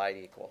using divide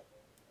equal.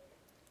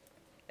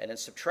 And then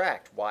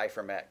subtract y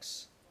from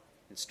x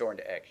and store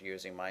into x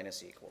using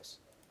minus equals.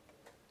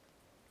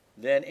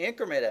 Then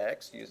increment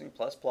x using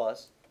plus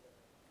plus,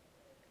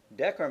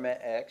 decrement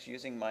x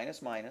using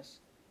minus minus,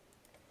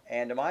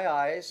 and to my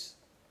eyes,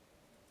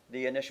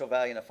 the initial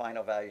value and the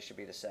final value should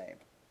be the same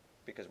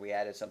because we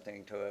added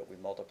something to it, we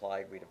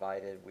multiplied, we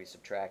divided, we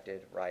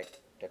subtracted, right,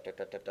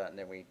 and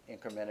then we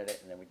incremented it,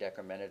 and then we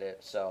decremented it.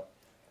 So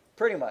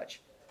pretty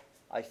much,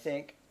 I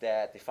think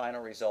that the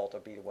final result will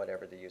be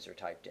whatever the user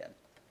typed in,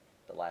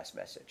 the last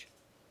message.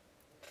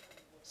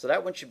 So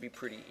that one should be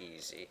pretty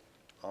easy.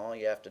 All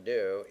you have to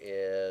do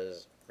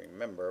is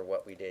remember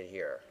what we did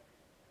here,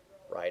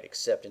 right?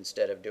 Except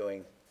instead of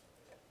doing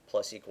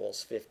plus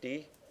equals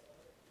 50,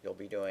 you'll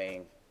be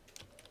doing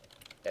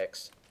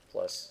x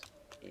plus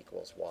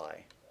equals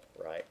y,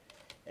 right?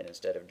 And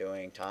instead of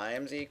doing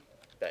times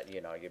that,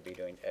 you'd be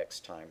doing x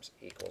times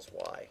equals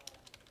y,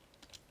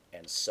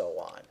 and so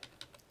on.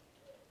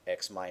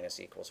 X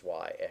minus equals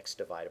y, x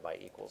divided by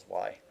equals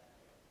y.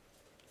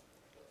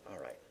 All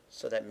right,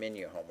 so that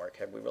menu homework,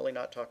 have we really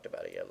not talked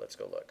about it yet? Let's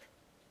go look.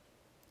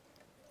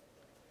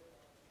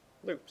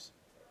 Loops.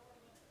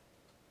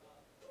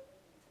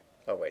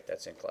 Oh wait,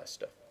 that's in class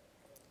stuff.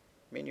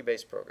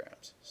 Menu-based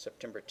programs,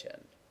 September 10.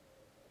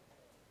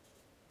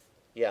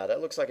 Yeah,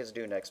 that looks like it's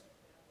due next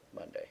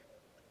Monday.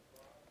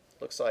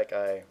 Looks like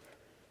I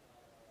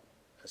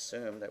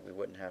assumed that we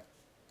wouldn't have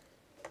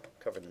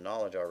covered the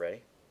knowledge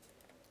already.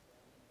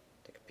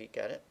 Take a peek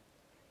at it.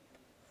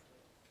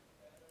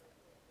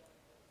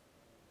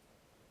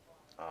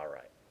 All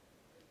right.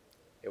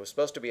 It was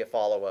supposed to be a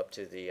follow-up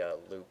to the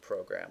loop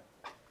program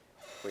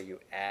where you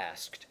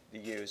asked the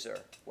user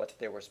what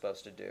they were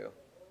supposed to do,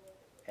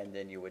 and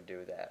then you would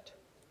do that.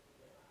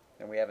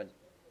 And we haven't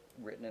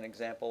written an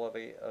example of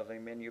a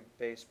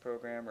menu-based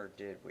program, or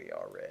did we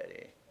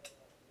already?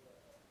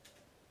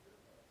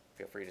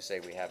 Feel free to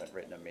say we haven't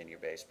written a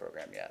menu-based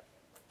program yet.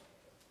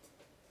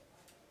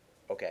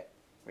 Okay,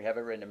 we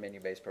haven't written a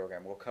menu-based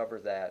program. We'll cover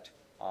that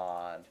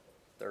on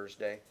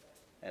Thursday,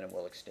 and then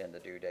we'll extend the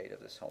due date of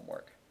this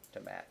homework to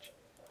match.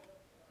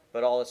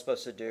 But all it's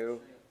supposed to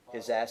do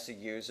is ask the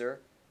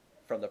user,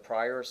 from the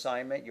prior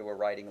assignment, you were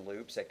writing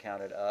loops that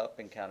counted up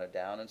and counted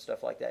down and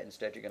stuff like that.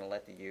 Instead, you're going to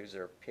let the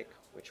user pick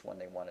which one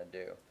they want to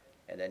do.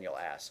 And then you'll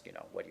ask,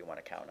 what do you want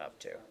to count up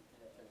to? It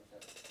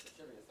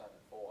should be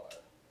assignment 4.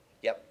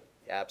 Yep,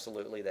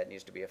 absolutely, that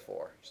needs to be a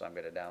 4. So I'm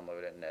going to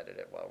download it and edit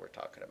it while we're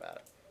talking about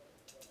it.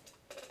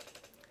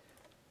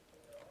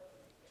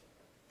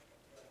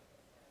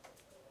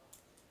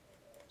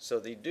 So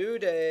the due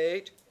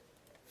date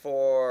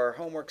for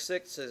homework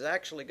 6 is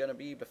actually going to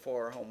be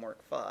before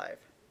homework 5,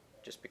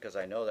 just because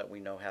I know that we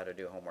know how to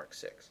do homework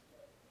 6.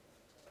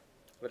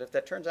 But if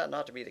that turns out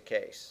not to be the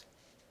case,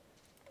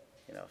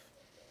 if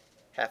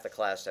half the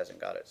class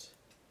hasn't got it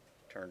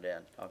turned in,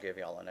 I'll give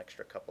y'all an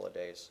extra couple of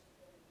days.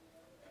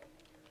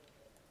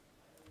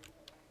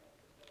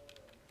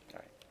 All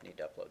right, need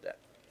to upload that.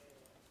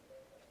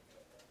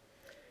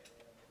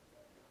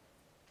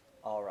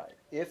 All right,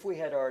 if we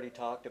had already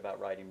talked about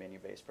writing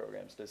menu-based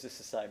programs, does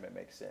this assignment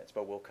make sense?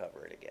 But we'll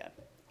cover it again.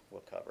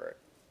 We'll cover it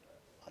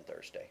on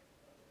Thursday.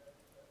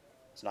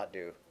 It's not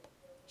due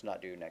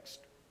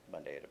next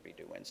Monday. It'll be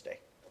due Wednesday.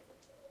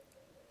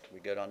 We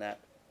good on that?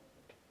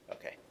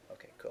 Okay,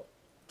 cool.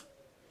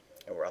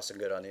 And we're also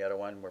good on the other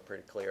one. We're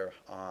pretty clear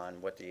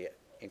on what the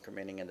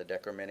incrementing and the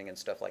decrementing and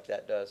stuff like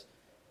that does.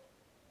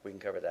 We can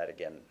cover that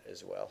again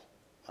as well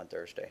on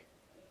Thursday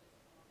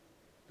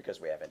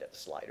because we haven't hit the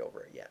slide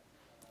over it yet.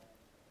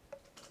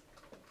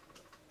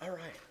 All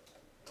right,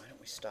 why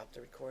don't we stop the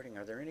recording?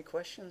 Are there any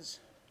questions?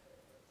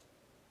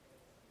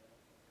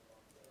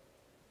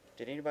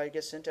 Did anybody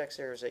get syntax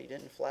errors that you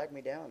didn't flag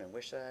me down and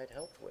wish that I'd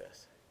helped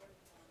with?